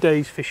due a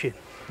day's fishing.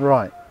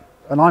 Right,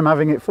 and I'm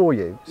having it for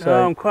you. So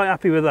No, I'm quite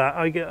happy with that.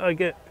 I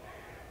get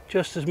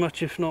just as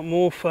much, if not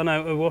more, fun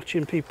out of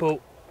watching people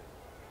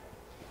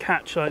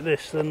catch like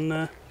this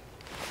than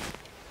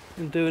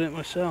doing it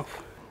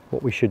myself.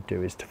 What we should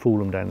do is to fool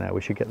them down there.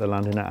 We should get the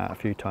landing net out a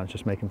few times,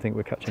 just make them think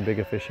we're catching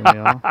bigger fish than we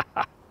are.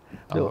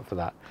 I'll look for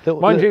that.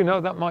 Mind you,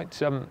 no, that might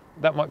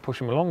push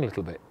them along a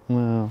little bit.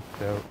 Well,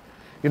 So,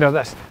 you know,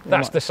 that's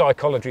the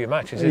psychology of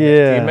matches, isn't it?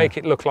 Yeah. Do you make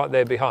it look like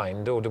they're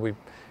behind, or do we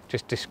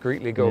just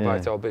discreetly go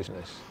about our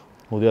business?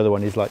 well, the other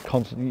one is like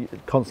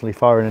constantly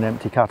firing an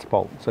empty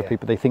catapult. So Yeah.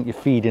 they think you're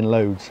feeding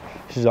loads.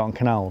 This is on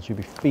canals. You'll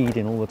be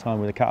feeding all the time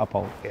with a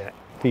catapult. Yeah.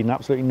 Feeding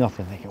absolutely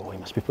nothing. They go, oh, you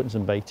must be putting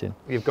some bait in.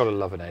 You've got to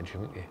love an edge,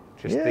 haven't you?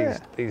 Just Yeah.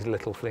 these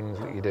little things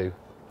that you do.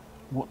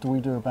 what do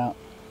we do about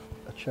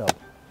a chub?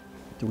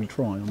 Do we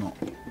try or not?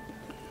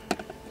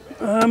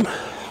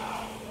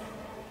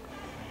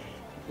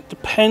 It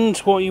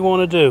depends what you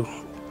want to do.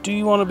 Do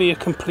you want to be a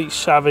complete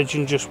savage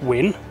and just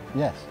win?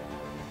 Yes.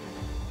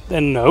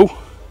 Then no.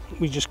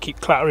 We just keep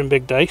clattering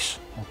big dice.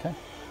 Okay.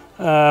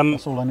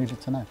 That's all I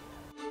needed to know.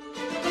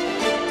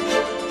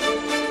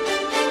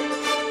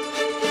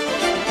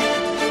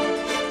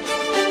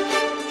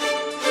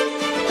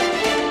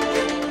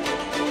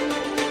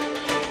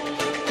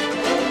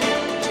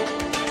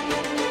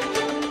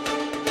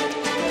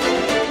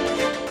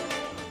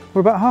 We're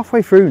about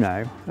halfway through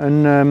now,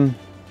 and I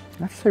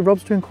have to say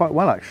Rob's doing quite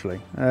well actually,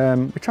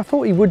 which I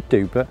thought he would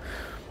do, but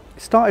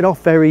it started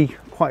off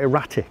quite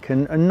erratic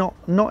and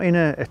not in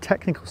a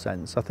technical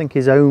sense. I think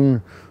his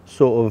own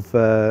sort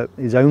of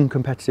his own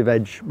competitive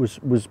edge was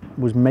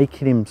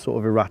making him sort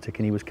of erratic,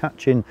 and he was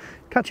catching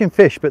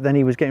fish, but then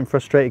he was getting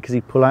frustrated because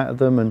he'd pull out of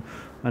them,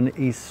 and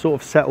he's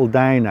sort of settled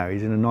down now.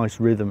 He's in a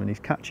nice rhythm and he's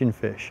catching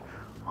fish.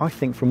 I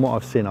think from what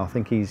I've seen, I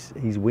think he's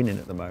winning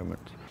at the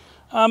moment.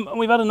 And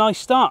we've had a nice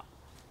start.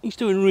 He's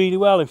doing really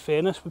well, in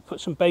fairness. We put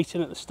some bait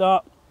in at the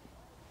start,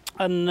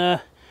 and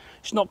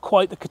it's not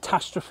quite the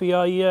catastrophe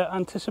I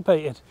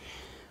anticipated.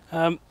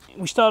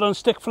 We started on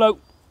stick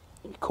float,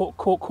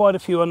 caught quite a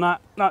few on that.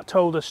 That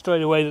told us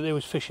straight away that there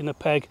was fish in the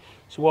peg.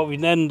 So what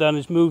we've then done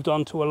is moved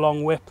on to a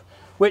long whip,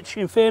 which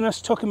in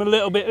fairness took him a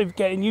little bit of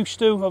getting used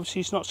to. Obviously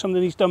it's not something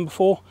he's done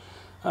before,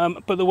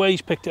 but the way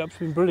he's picked it up has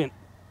been brilliant.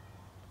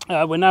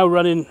 We're now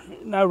running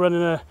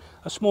a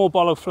small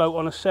bollow float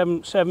on a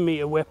 7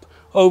 metre whip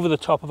over the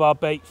top of our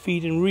bait,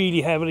 feeding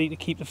really heavily to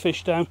keep the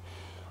fish down,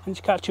 and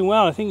he's catching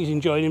well. I think he's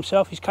enjoying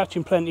himself. He's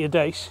catching plenty of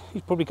dace.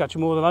 He's probably catching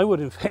more than I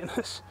would, in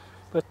fairness,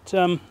 but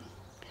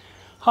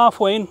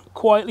halfway in,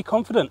 quietly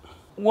confident.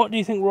 What do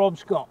you think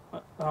Rob's got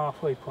at the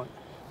halfway point?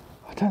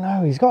 I don't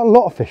know, he's got a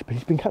lot of fish, but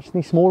he's been catching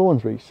these smaller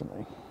ones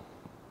recently.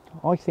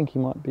 I think he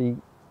might be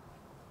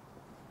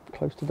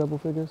close to double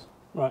figures.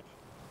 Right.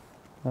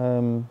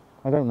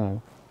 I don't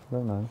know.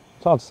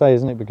 It's hard to say,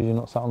 isn't it, because you're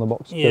not sat on the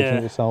box judging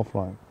it yourself.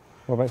 Like,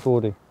 what about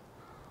 40?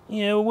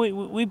 Yeah,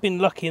 well, we've been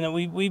lucky in that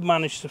we've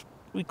managed to.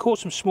 We caught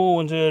some small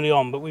ones early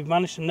on, but we've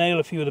managed to nail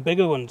a few of the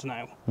bigger ones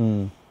now.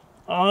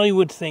 I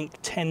would think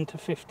 10 to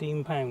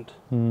 15 pound.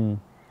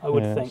 I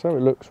would think. So it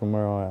looks from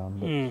where I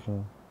am.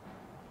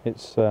 But,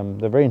 it's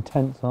they're very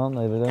intense, aren't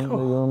they? They don't. You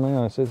know what I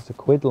mean? It's a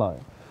quid like.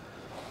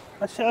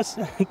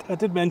 I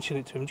did mention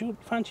it to him. Do you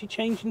fancy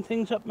changing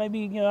things up?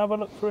 Maybe have a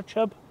look for a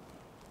chub.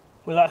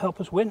 Will that help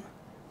us win?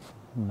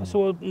 I said,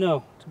 well,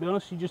 no. To be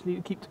honest, you just need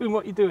to keep doing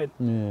what you're doing.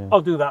 Yeah. I'll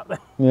do that then.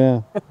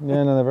 Yeah.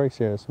 No, they're very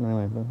serious.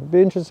 Anyway, but it'd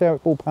be interesting to see how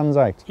it all pans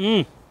out.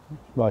 Right,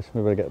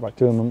 we better get back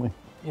to him, haven't we?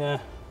 Yeah.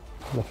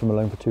 Left him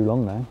alone for too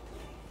long now.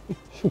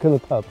 Should go to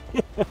the pub.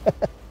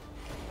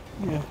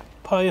 Yeah.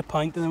 Pie a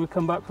pint and then we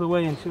come back for the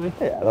weigh-in, shall we?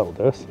 Yeah, that'll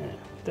do us. Yeah,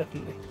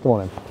 definitely. Come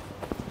on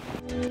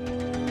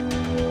in.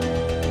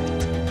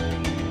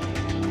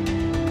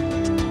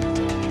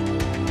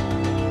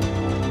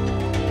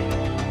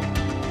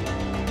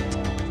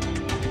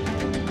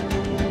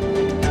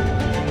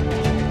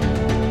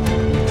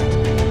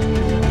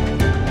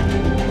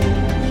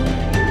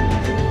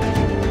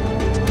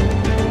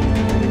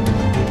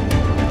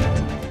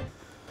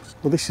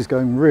 Well, this is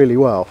going really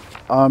well.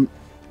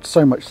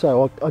 So much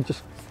so,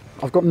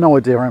 I've got no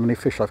idea how many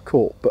fish I've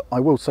caught, but I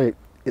will say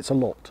it's a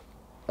lot.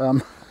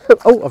 Oh,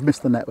 I've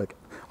missed the net.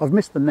 I've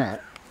missed the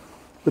net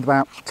with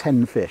about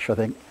 10 fish, I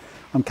think.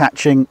 I'm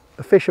catching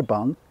a fisher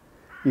bung.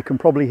 You can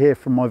probably hear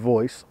from my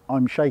voice,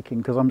 I'm shaking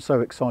because I'm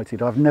so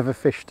excited. I've never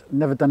fished,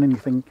 never done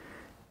anything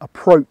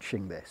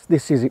approaching this.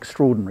 This is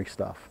extraordinary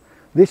stuff.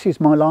 This is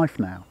my life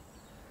now.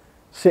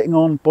 sitting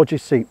on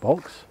Bodge's seat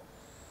box,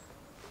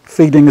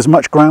 feeding as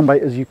much ground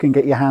bait as you can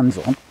get your hands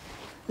on.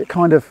 It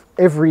kind of,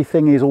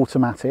 everything is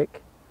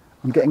automatic.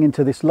 I'm getting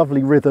into this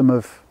lovely rhythm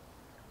of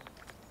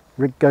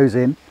rig goes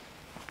in,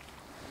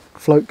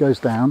 float goes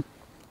down,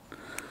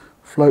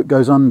 float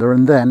goes under,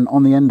 and then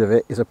on the end of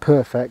it is a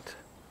perfect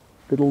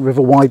little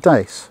River Wye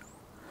dace.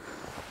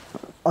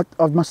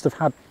 I must have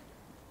had,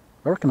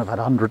 I reckon I've had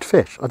 100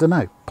 fish, I don't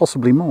know,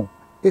 possibly more.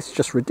 It's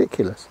just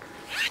ridiculous.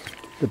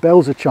 The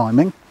bells are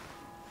chiming.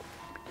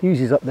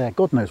 Hughes is up there,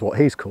 God knows what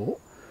he's caught.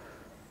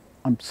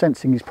 I'm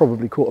sensing he's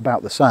probably caught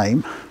about the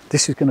same.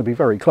 This is going to be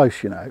very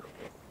close, you know.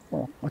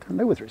 Well, I don't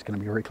know whether it's going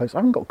to be very close. I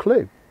haven't got a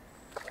clue.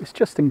 It's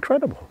just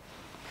incredible.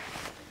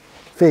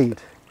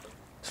 Feed,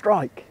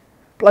 strike,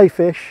 play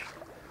fish,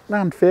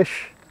 land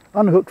fish,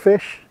 unhook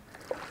fish.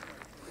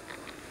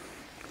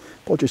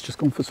 Bodge's just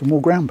gone for some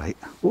more ground bait.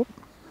 Whoop.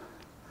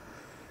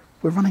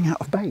 We're running out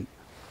of bait.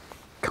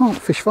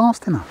 Can't fish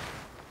fast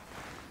enough.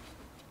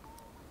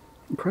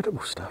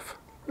 Incredible stuff.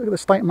 Look at the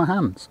state of my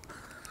hands.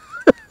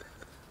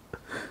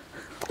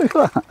 Look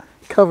at that,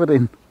 covered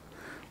in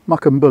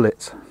muck and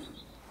bullets.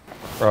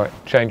 Right,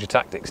 change of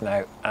tactics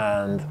now,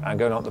 and I'm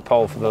going on the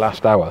pole for the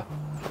last hour.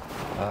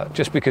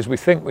 Just because we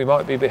think we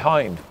might be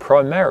behind,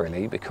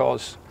 primarily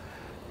because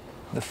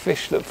the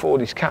fish that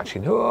Fordy's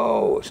catching,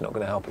 oh, it's not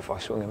going to help if I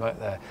swing him out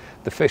there.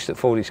 The fish that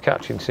Fordy's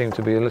catching seem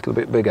to be a little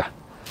bit bigger.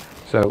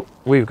 So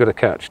we've got to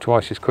catch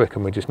twice as quick,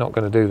 and we're just not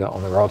going to do that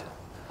on the rod.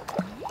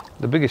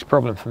 The biggest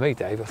problem for me,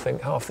 Dave, I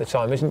think half the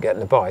time isn't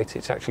getting a bite,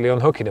 it's actually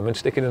unhooking them and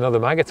sticking another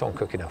maggot on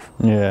quick enough.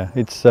 Yeah,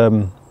 it's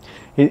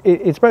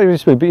very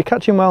smooth, but you're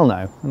catching well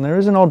now, and there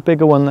is an odd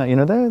bigger one that, you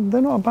know,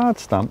 they're not a bad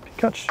stamp. You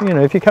catch, you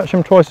know, if you catch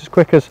them twice as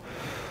quick as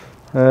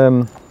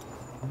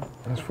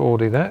that's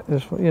 40 there.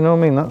 You know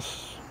what I mean?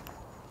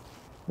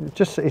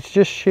 It's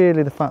just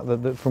sheerly the fact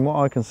that from what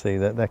I can see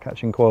that they're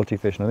catching quality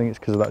fish, and I think it's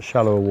because of that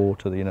shallower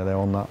water that, you know, they're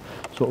on that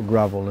sort of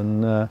gravel,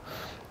 and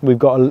we've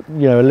got a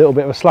little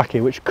bit of a slack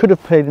here, which could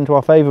have played into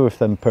our favour if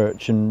them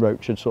perch and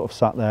roach had sort of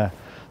sat there.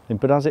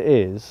 But as it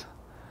is,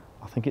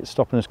 I think it's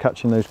stopping us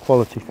catching those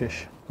quality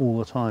fish all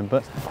the time.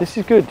 But this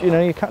is good, you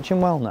know, you're catching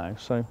well now.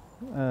 So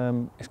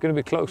it's going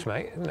to be close,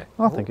 mate, isn't it?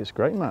 I think it's a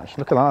great match.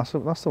 Look at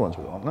that, that's the ones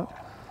we want, look.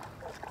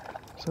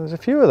 So there's a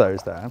few of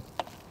those there.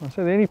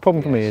 So the only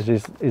problem for me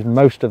is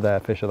most of their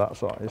fish are that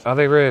size. Are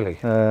they really?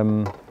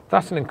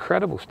 That's an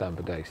incredible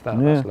stamper dace.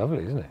 That's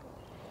lovely, isn't it?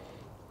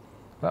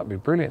 That'd be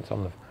brilliant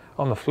on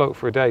the float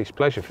for a day's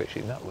pleasure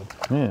fishing, that would.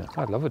 Yeah.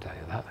 I'd love a day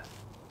of that.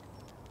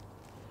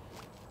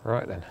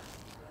 Right then.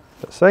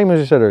 But same as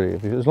you said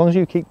earlier, as long as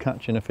you keep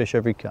catching a fish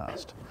every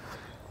cast,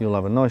 you'll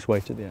have a nice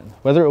weight at the end.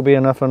 Whether it'll be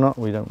enough or not,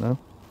 we don't know.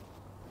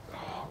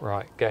 Oh,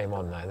 right, game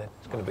on now then.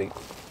 It's going to be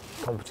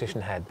competition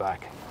head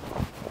back.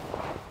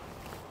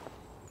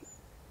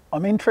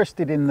 I'm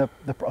interested in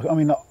I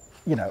mean,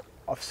 you know,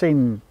 I've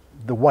seen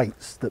the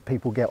weights that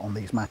people get on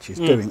these matches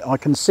doing. I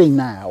can see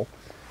now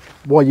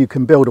why you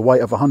can build a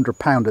weight of 100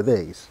 pound of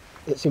these.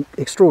 It's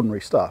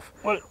extraordinary stuff.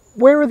 Well,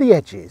 where are the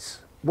edges?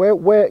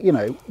 Where you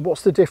know,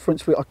 what's the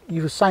difference?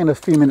 You were saying a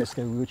few minutes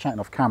ago, we were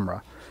chatting off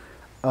camera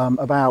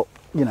about,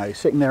 you know,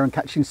 sitting there and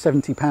catching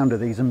 70 pound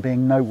of these and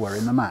being nowhere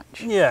in the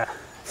match. Yeah.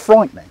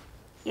 Frightening.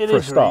 It for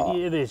is. a start.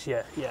 It is.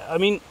 Yeah. Yeah. I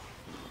mean,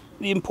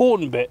 the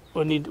important bit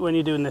when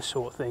you're doing this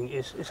sort of thing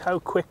is how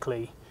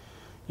quickly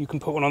you can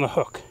put one on the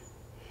hook.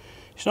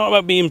 It's not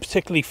about being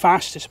particularly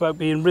fast. It's about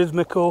being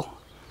rhythmical.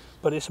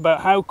 But it's about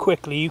how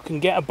quickly you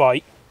can get a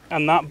bite,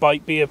 and that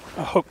bite be a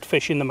hooked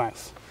fish in the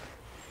mouth.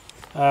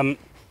 And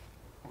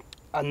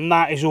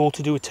that is all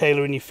to do with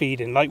tailoring your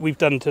feeding, like we've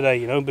done today,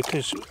 you know,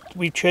 because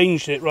we've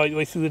changed it right the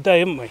way through the day,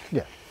 haven't we?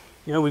 Yeah.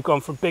 You know, we've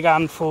gone from big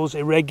handfuls,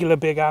 irregular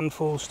big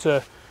handfuls,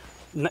 to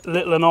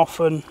little and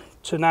often,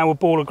 to now a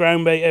ball of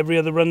ground bait every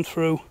other run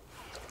through.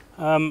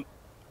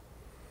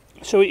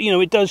 So, you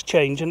know, it does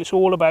change, and it's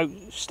all about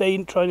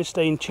trying to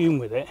stay in tune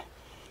with it.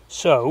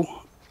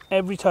 So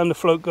every time the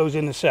float goes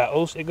in and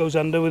settles, it goes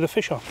under with a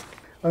fish on.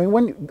 I mean,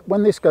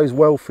 when this goes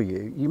well for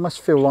you, you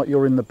must feel like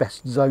you're in the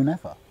best zone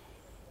ever.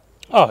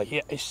 Oh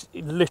yeah, it's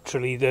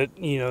literally that,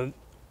 you know,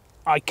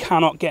 I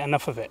cannot get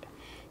enough of it.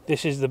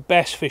 This is the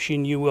best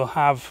fishing you will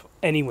have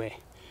anywhere.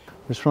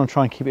 I'm just trying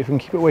to keep it, if we can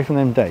keep it away from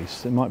them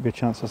dace, there might be a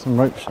chance of some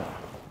roach there.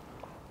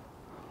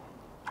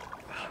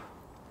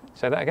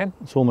 Say that again?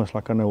 It's almost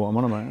like I know what I'm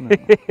on about,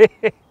 isn't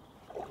it?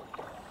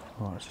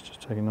 Right, so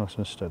just take it nice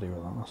and steady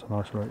with that. That's a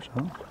nice roach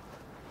there.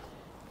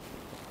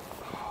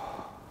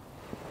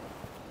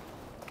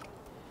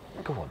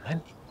 Go on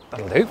then,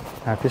 that'll do.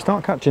 Now if you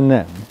start catching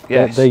them,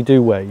 yes, they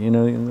do weigh, you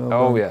know.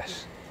 Oh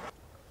yes.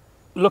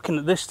 Looking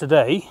at this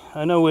today,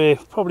 I know we're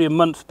probably a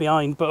month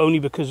behind, but only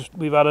because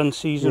we've had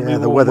unseasonably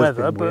warm weather's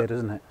weather. been weird,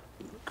 isn't it?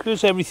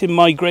 Because everything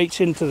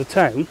migrates into the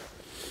town,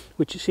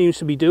 which it seems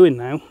to be doing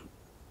now,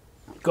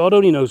 God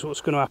only knows what's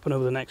going to happen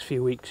over the next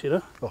few weeks, you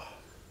know. Oh.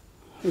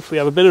 If we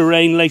have a bit of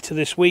rain later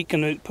this week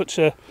and it puts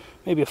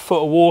maybe a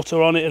foot of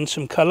water on it and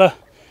some colour,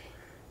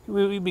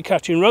 we'll be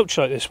catching roach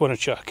like this one a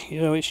chuck. You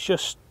know, it's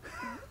just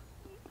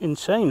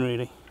insane,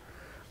 really.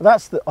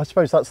 I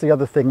suppose that's the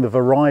other thing, the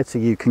variety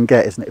you can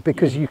get, isn't it?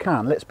 Because you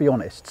can, let's be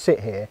honest,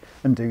 sit here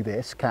and do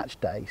this, catch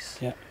dace.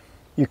 Yeah.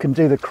 You can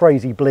do the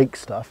crazy bleak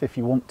stuff if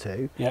you want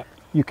to. Yeah.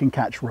 You can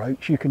catch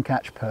roach, you can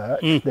catch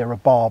perch. There are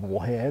barbel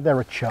here, there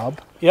are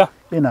chub. Yeah.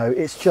 You know,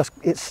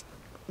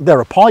 there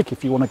are pike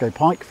if you want to go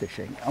pike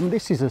fishing. I mean,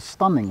 this is a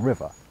stunning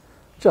river.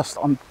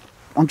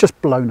 I'm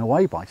just blown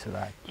away by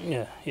today.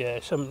 Yeah, yeah.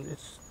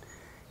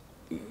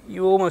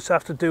 You almost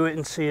have to do it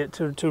and see it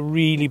to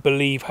really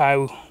believe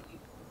how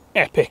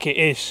epic it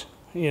is.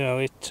 You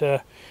know,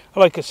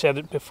 like I said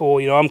it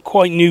before, you know, I'm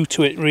quite new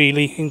to it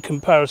really in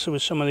comparison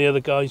with some of the other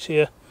guys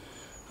here.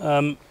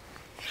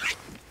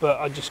 But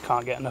I just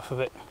can't get enough of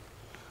it.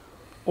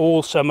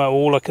 All summer,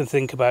 all I can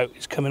think about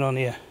is coming on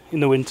here in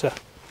the winter.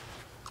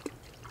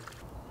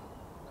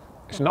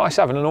 It's nice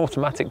having an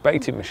automatic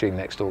baiting machine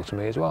next door to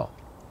me as well.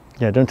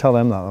 Yeah, don't tell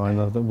them that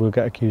though, we'll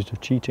get accused of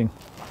cheating.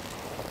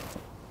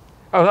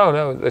 Oh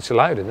no, it's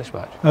allowed in this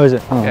match. Oh, is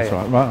it? Oh, yeah, that's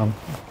yeah. right. Right, I'm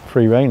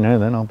free rein now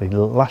then, I'll be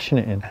lashing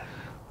it in.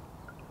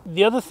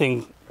 The other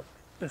thing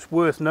that's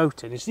worth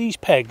noting is these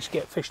pegs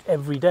get fished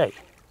every day.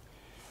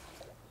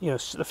 You know,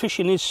 the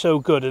fishing is so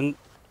good, and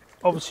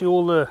obviously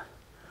all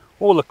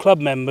the club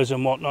members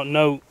and whatnot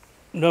know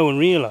and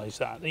realise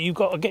that you've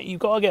got to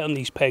get on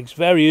these pegs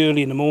very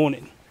early in the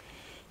morning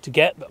to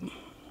get them.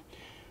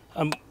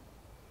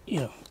 You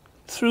know,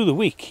 through the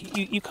week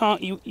you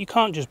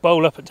can't just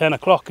bowl up at 10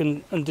 o'clock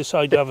and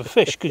decide to have a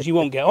fish because you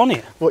won't get on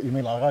here. What you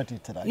mean, like I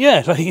did today?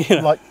 Yeah,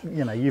 like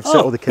you know, you've set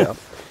all the kit up.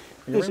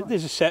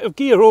 There's a set of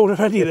gear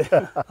already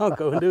there. I'll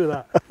go and do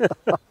that.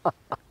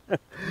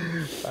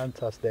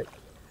 Fantastic.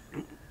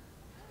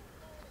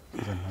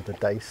 There's another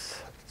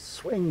dace.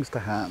 Swings to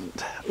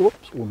hand.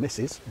 Whoops, or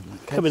misses in that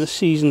case. Becoming a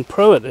seasoned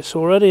pro at this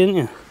already, aren't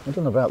you? I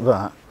don't know about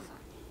that.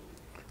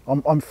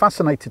 I'm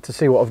fascinated to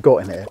see what I've got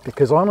in here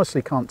because I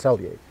honestly can't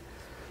tell you.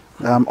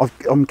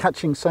 I'm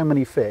catching so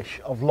many fish,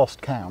 I've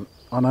lost count,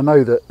 and I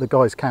know that the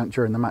guys count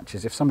during the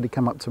matches. If somebody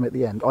came up to me at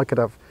the end, I could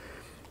have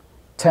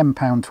 £10,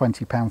 £20,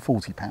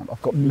 £40.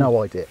 I've got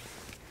no idea.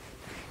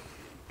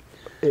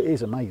 It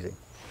is amazing.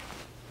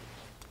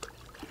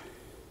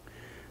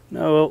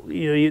 No, well,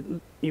 you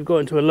know, you've got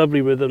into a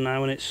lovely rhythm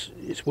now, and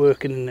it's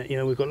working. And you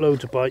know, we've got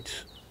loads of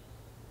bites.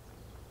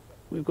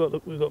 We've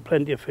got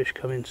plenty of fish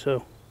coming,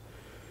 so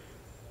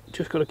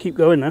just got to keep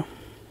going now.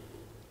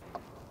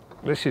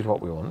 This is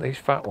what we want. These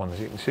fat ones,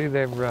 you can see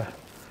they're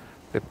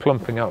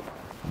plumping up.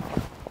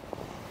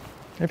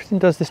 Everything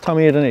does this time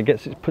of year, doesn't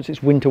it? It puts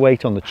its winter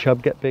weight on. The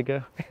chub get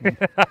bigger,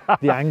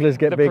 the anglers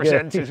get bigger, the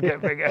presenters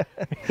get bigger.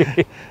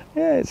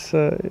 Yeah,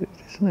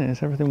 isn't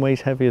it? Everything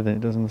weighs heavier than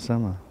it does in the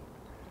summer.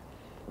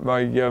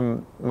 My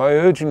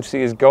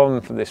urgency is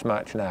gone for this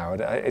match now.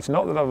 It's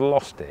not that I've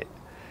lost it,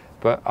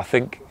 but I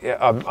think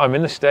I'm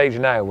in the stage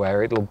now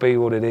where it'll be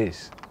what it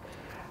is.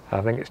 I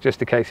think it's just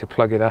a case of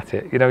plugging at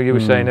it. You know, you were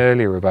saying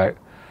earlier about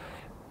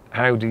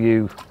how do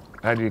you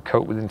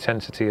cope with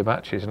intensity of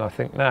matches, and I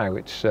think now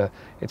it's a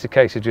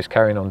case of just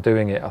carrying on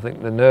doing it. I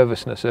think the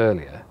nervousness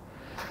earlier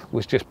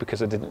was just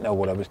because I didn't know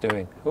what I was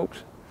doing.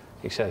 Oops,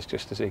 he says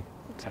just as he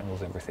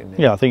tangles everything in.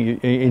 Yeah, I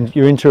think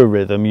you're into a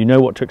rhythm. You know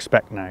what to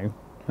expect now,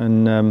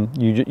 and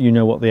you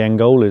know what the end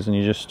goal is, and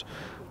you're just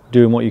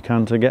doing what you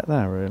can to get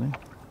there. Really.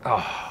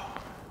 Oh,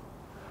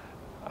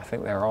 I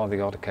think there are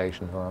the odd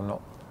occasions where I'm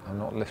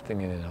not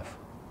lifting in enough.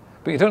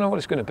 But you don't know what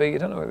it's going to be. You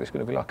don't know whether it's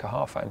going to be like a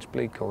 1/2 ounce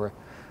bleak or a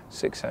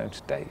 6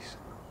 ounce dace.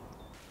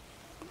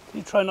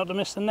 You try not to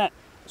miss the net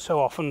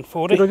so often,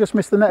 Fordy. Did I just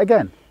miss the net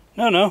again?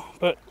 No,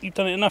 but you've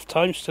done it enough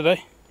times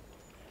today.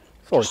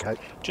 Sorry, coach.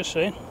 Just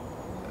saying.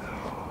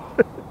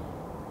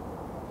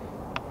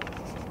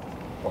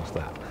 What's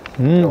that?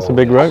 It's a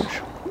big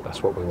roach.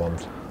 That's what we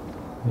want.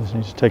 You just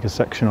need to take a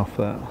section off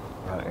there.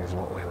 That is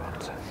what we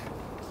want.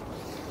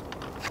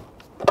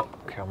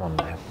 Come on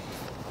now.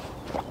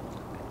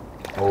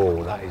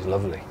 Oh, that is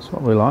lovely. That's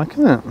what we like,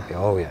 isn't it?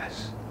 Oh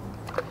yes.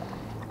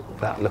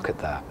 Look at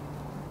that.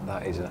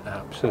 That is an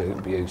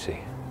absolute beauty.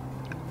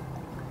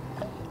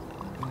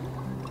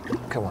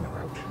 Come on,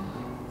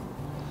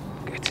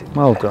 roach. Get it.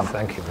 Well done.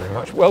 Thank you very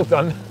much. Well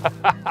done.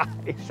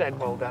 He said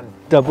well done.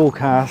 Double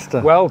caster.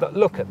 Well done.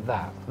 Look at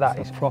that. That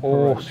is proper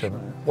awesome.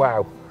 roach,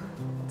 wow.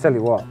 Tell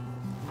you what.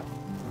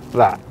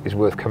 That is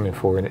worth coming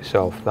for in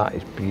itself. That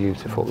is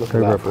beautiful. Look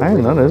at that. Over a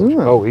pound, that isn't it?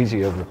 Oh,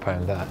 easy over a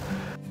pound, that.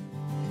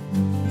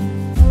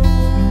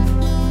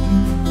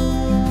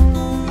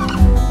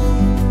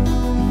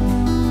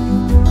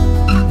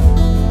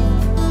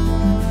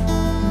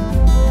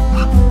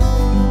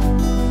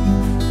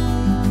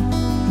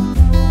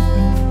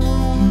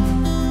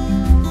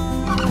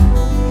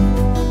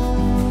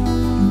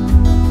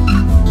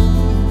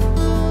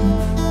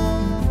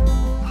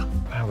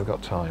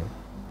 Time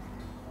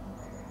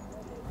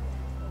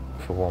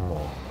for one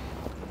more.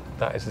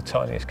 That is the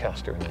tiniest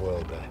caster in the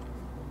world there.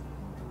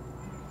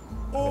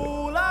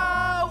 All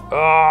out!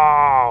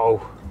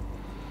 Oh,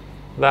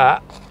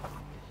 that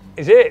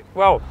is it.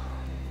 Well,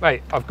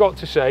 mate, I've got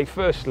to say,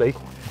 firstly,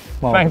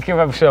 thank you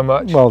ever so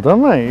much. Well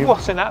done, mate.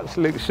 What an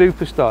absolute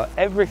superstar.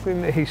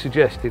 Everything that he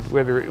suggested,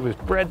 whether it was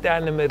bread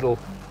down the middle,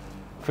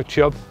 for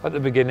chub at the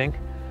beginning,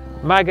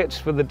 maggots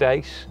for the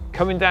dace,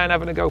 coming down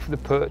having a go for the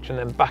perch, and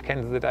then back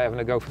end of the day having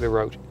a go for the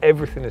roach.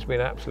 Everything has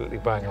been absolutely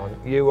bang on.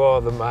 You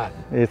are the man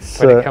when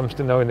it comes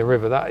to knowing the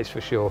river, that is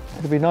for sure.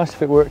 It'd be nice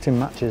if it worked in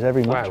matches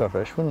every match I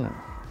fish, wouldn't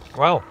it?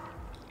 Well,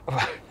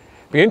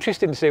 be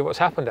interesting to see what's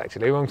happened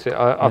actually, won't it?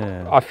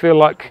 I feel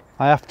like,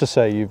 I have to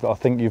say, I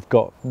think you've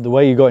got, the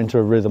way you got into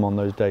a rhythm on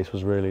those days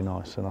was really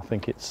nice, and I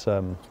think it's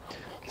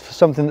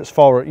something that's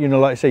far, you know,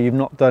 like I say, you've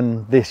not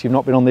done this, you've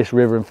not been on this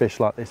river and fished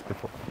like this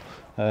before.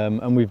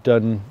 And we've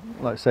done,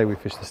 like I say, we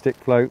fished the stick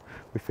float,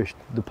 we fished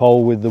the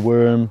pole with the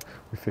worm,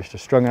 we fished a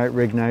strung out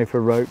rig now for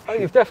a roach. Oh,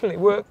 you've definitely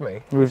worked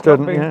me.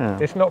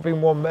 It's not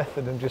been one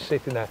method and just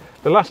sitting there.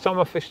 The last time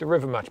I fished a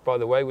river match, by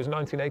the way, was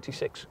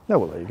 1986. Oh,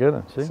 well, there you go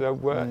then, see? So,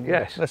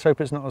 yes. Let's hope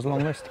it's not as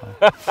long this time.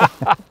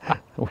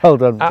 Well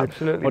done.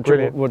 Absolutely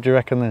brilliant. What do you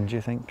reckon then, do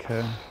you think?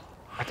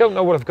 I don't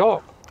know what I've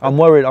got. I'm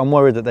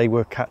worried that they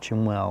were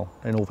catching well,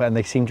 and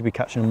they seem to be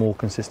catching a more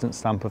consistent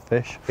stamp of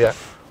fish. Yeah.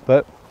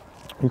 But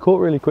you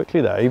caught really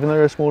quickly there, even though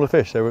they're a smaller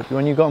fish,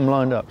 when you got them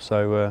lined up.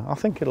 So I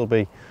think it'll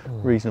be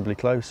reasonably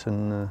close,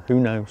 and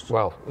who knows?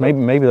 Well,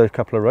 maybe those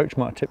couple of roach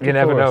might have tipped. You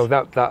never know.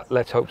 That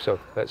let's hope so.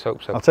 Let's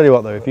hope so. I'll tell you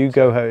what though, if you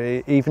go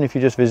home, even if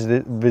you just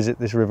visit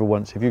this river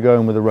once, if you go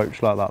home with a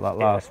roach like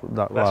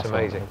that's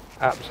amazing.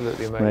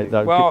 Absolutely amazing.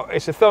 Mate, well,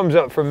 it's a thumbs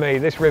up from me.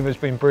 This river's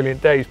been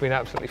brilliant. Dave's been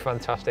absolutely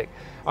fantastic.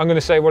 I'm going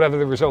to say whatever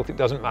the result, it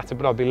doesn't matter,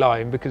 but I'll be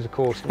lying because of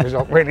course the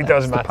result really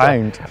does matter.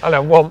 Pound. And I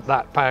want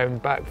that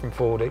pound back from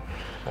 40.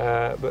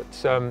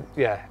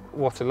 Yeah,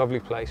 what a lovely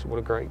place. What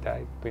a great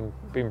day. Been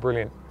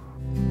brilliant.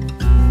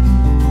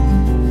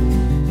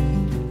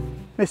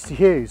 Mr.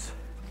 Hughes.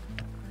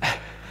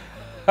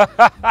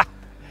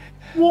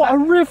 What a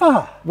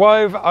river! Why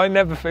have I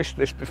never fished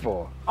this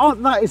before? Oh,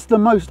 that is the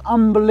most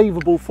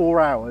unbelievable 4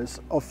 hours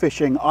of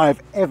fishing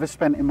I've ever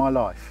spent in my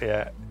life.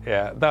 Yeah,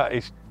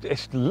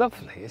 it's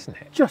lovely, isn't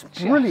it? Just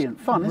brilliant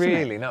fun, isn't it?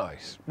 Really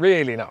nice,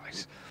 really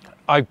nice.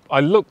 I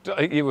looked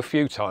at you a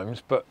few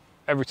times, but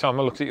every time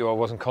I looked at you, I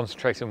wasn't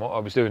concentrating on what I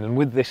was doing. And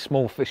with this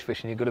small fish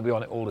fishing, you've got to be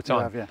on it all the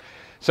time. Yeah.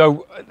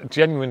 So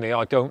genuinely,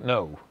 I don't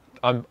know.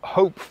 I'm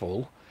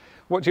hopeful.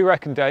 What do you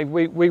reckon, Dave?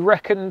 We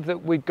reckoned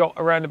that we got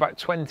around about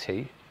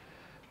 20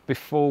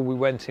 before we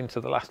went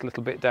into the last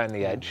little bit down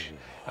the edge,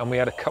 and we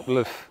had a couple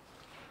of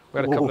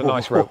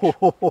nice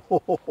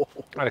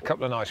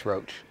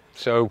roach.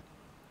 So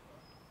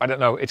I don't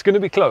know. It's going to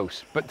be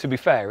close, but to be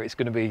fair, it's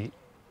going to be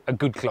a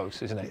good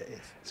close, isn't it? Yeah, it is.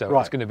 So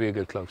it's going to be a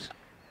good close.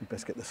 You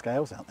best get the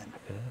scales out then.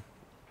 Yeah.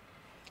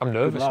 I'm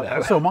nervous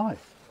now. So am I.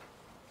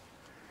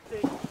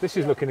 This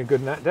is looking a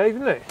good net, Dave,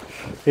 isn't it?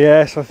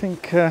 Yes, I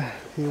think here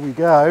we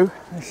go.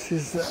 This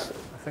is.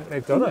 I think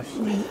they've done us.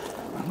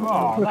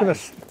 Oh, look at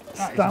us.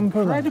 Stamp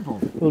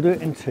incredible. We'll do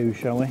it in 2,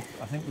 shall we?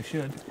 I think we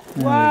should.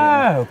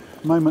 Wow!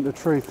 Moment of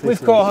truth.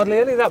 We've caught hardly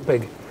any that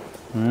big.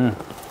 Yeah.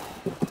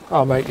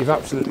 Oh, mate, you've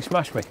absolutely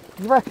smashed me.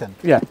 You reckon?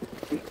 Yeah.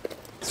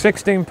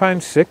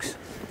 £16.6.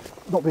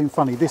 Not being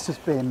funny, this has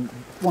been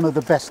one of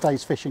the best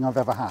days fishing I've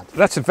ever had.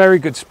 That's a very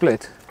good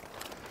split.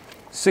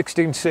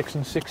 16.6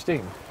 and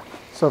 16.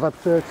 So I've had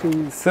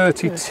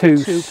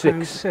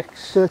 32.6.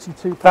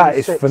 £32. That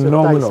is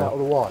phenomenal. Out of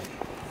the Wye.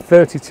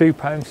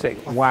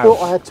 £32.6. Wow. I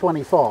thought I had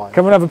 25.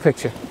 Come and have a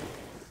picture.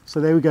 So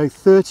there we go,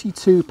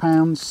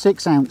 £32,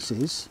 6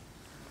 ounces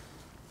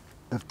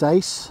of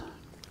dace,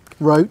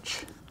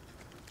 roach,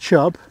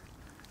 chub,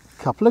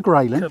 couple of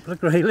grayling.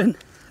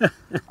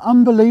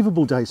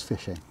 Unbelievable days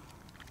fishing.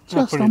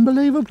 Just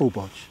unbelievable,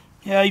 Bodge.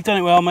 Yeah, you've done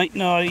it well, mate.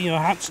 No, you know,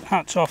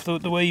 hats off.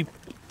 The way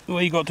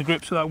you got to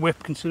grips with that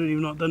whip, considering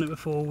you've not done it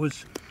before,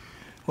 was,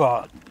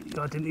 well,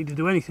 I didn't need to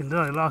do anything, did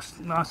I? Last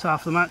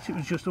half of the match, it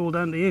was just all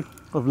down to you.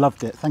 I've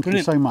loved it. Thank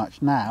you so much.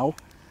 Now,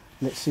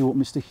 let's see what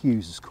Mr.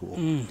 Hughes has caught.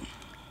 Oh,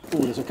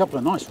 there's a couple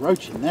of nice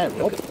roach in there,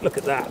 Rob. Look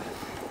at that.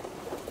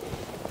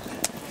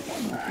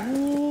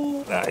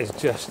 Ooh, that is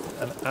just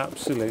an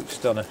absolute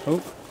stunner.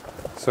 Oh.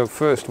 So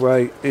first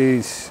weigh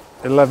is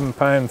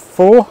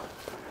 £11.4.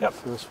 Yep.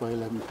 First weigh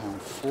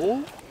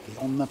 £11.4. The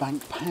on the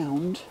bank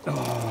pound.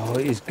 Oh,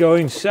 it is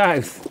going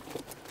south.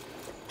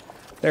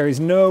 There is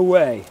no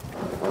way.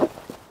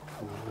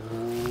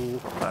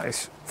 That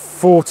is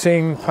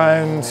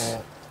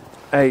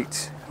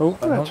 £14.8. Oh,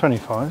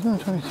 25, no,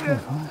 25.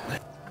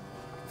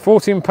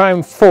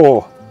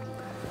 £14.4.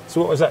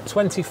 So what was that?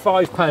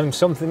 £25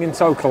 something in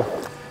total.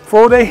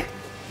 40. I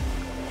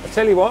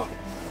tell you what,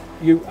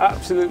 you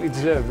absolutely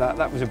deserve that.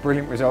 That was a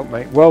brilliant result,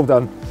 mate. Well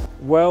done.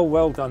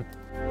 Well done.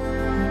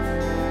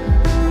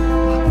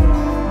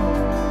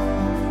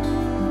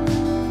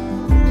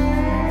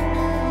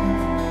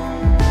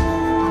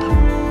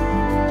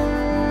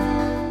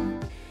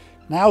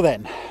 Now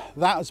then,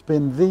 that has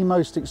been the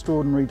most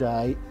extraordinary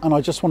day, and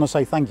I just want to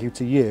say thank you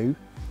to you.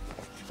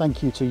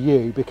 Thank you to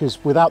you,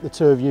 because without the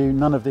two of you,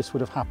 none of this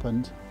would have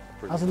happened.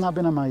 Brilliant. Hasn't that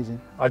been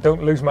amazing? I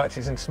don't lose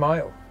matches and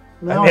smile.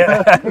 No.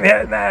 And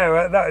yet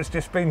now, that has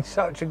just been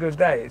such a good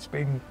day. It's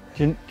been.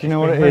 Do you know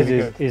what it really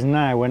is? Is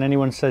now when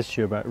anyone says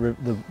to you about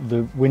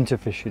the winter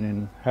fishing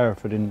in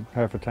Hereford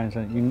Town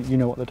Centre, you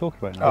know what they're talking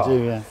about now. I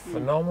do, yeah.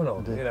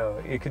 Phenomenal. You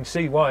know, you can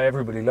see why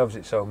everybody loves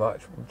it so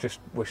much. Just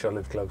wish I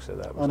lived closer.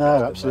 That was I know,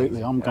 just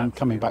absolutely. amazing. I'm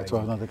coming back to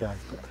have Amazing. another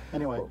go. But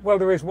anyway, Well,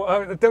 there is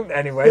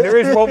there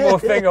is one more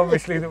thing,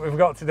 obviously, that we've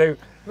got to do.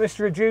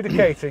 Mr.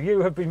 Adjudicator,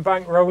 you have been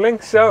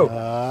bankrolling, so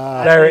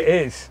there it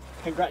is.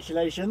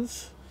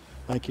 Congratulations.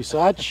 thank you,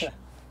 Saj.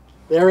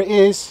 There it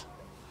is.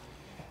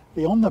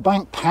 The on the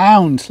bank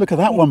pound. Look at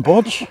that one,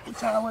 Bodge.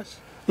 It's ours.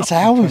 It's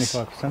ours.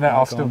 25%. No,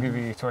 I'll still give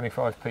you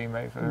 25p,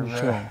 mate, for,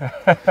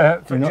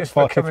 Sure. for You're just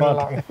not for coming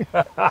Spotify.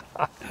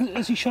 along.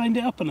 Has he shined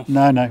it up enough?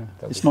 No,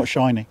 it's not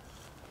shiny.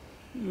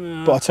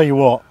 But I tell you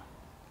what,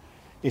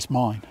 it's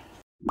mine.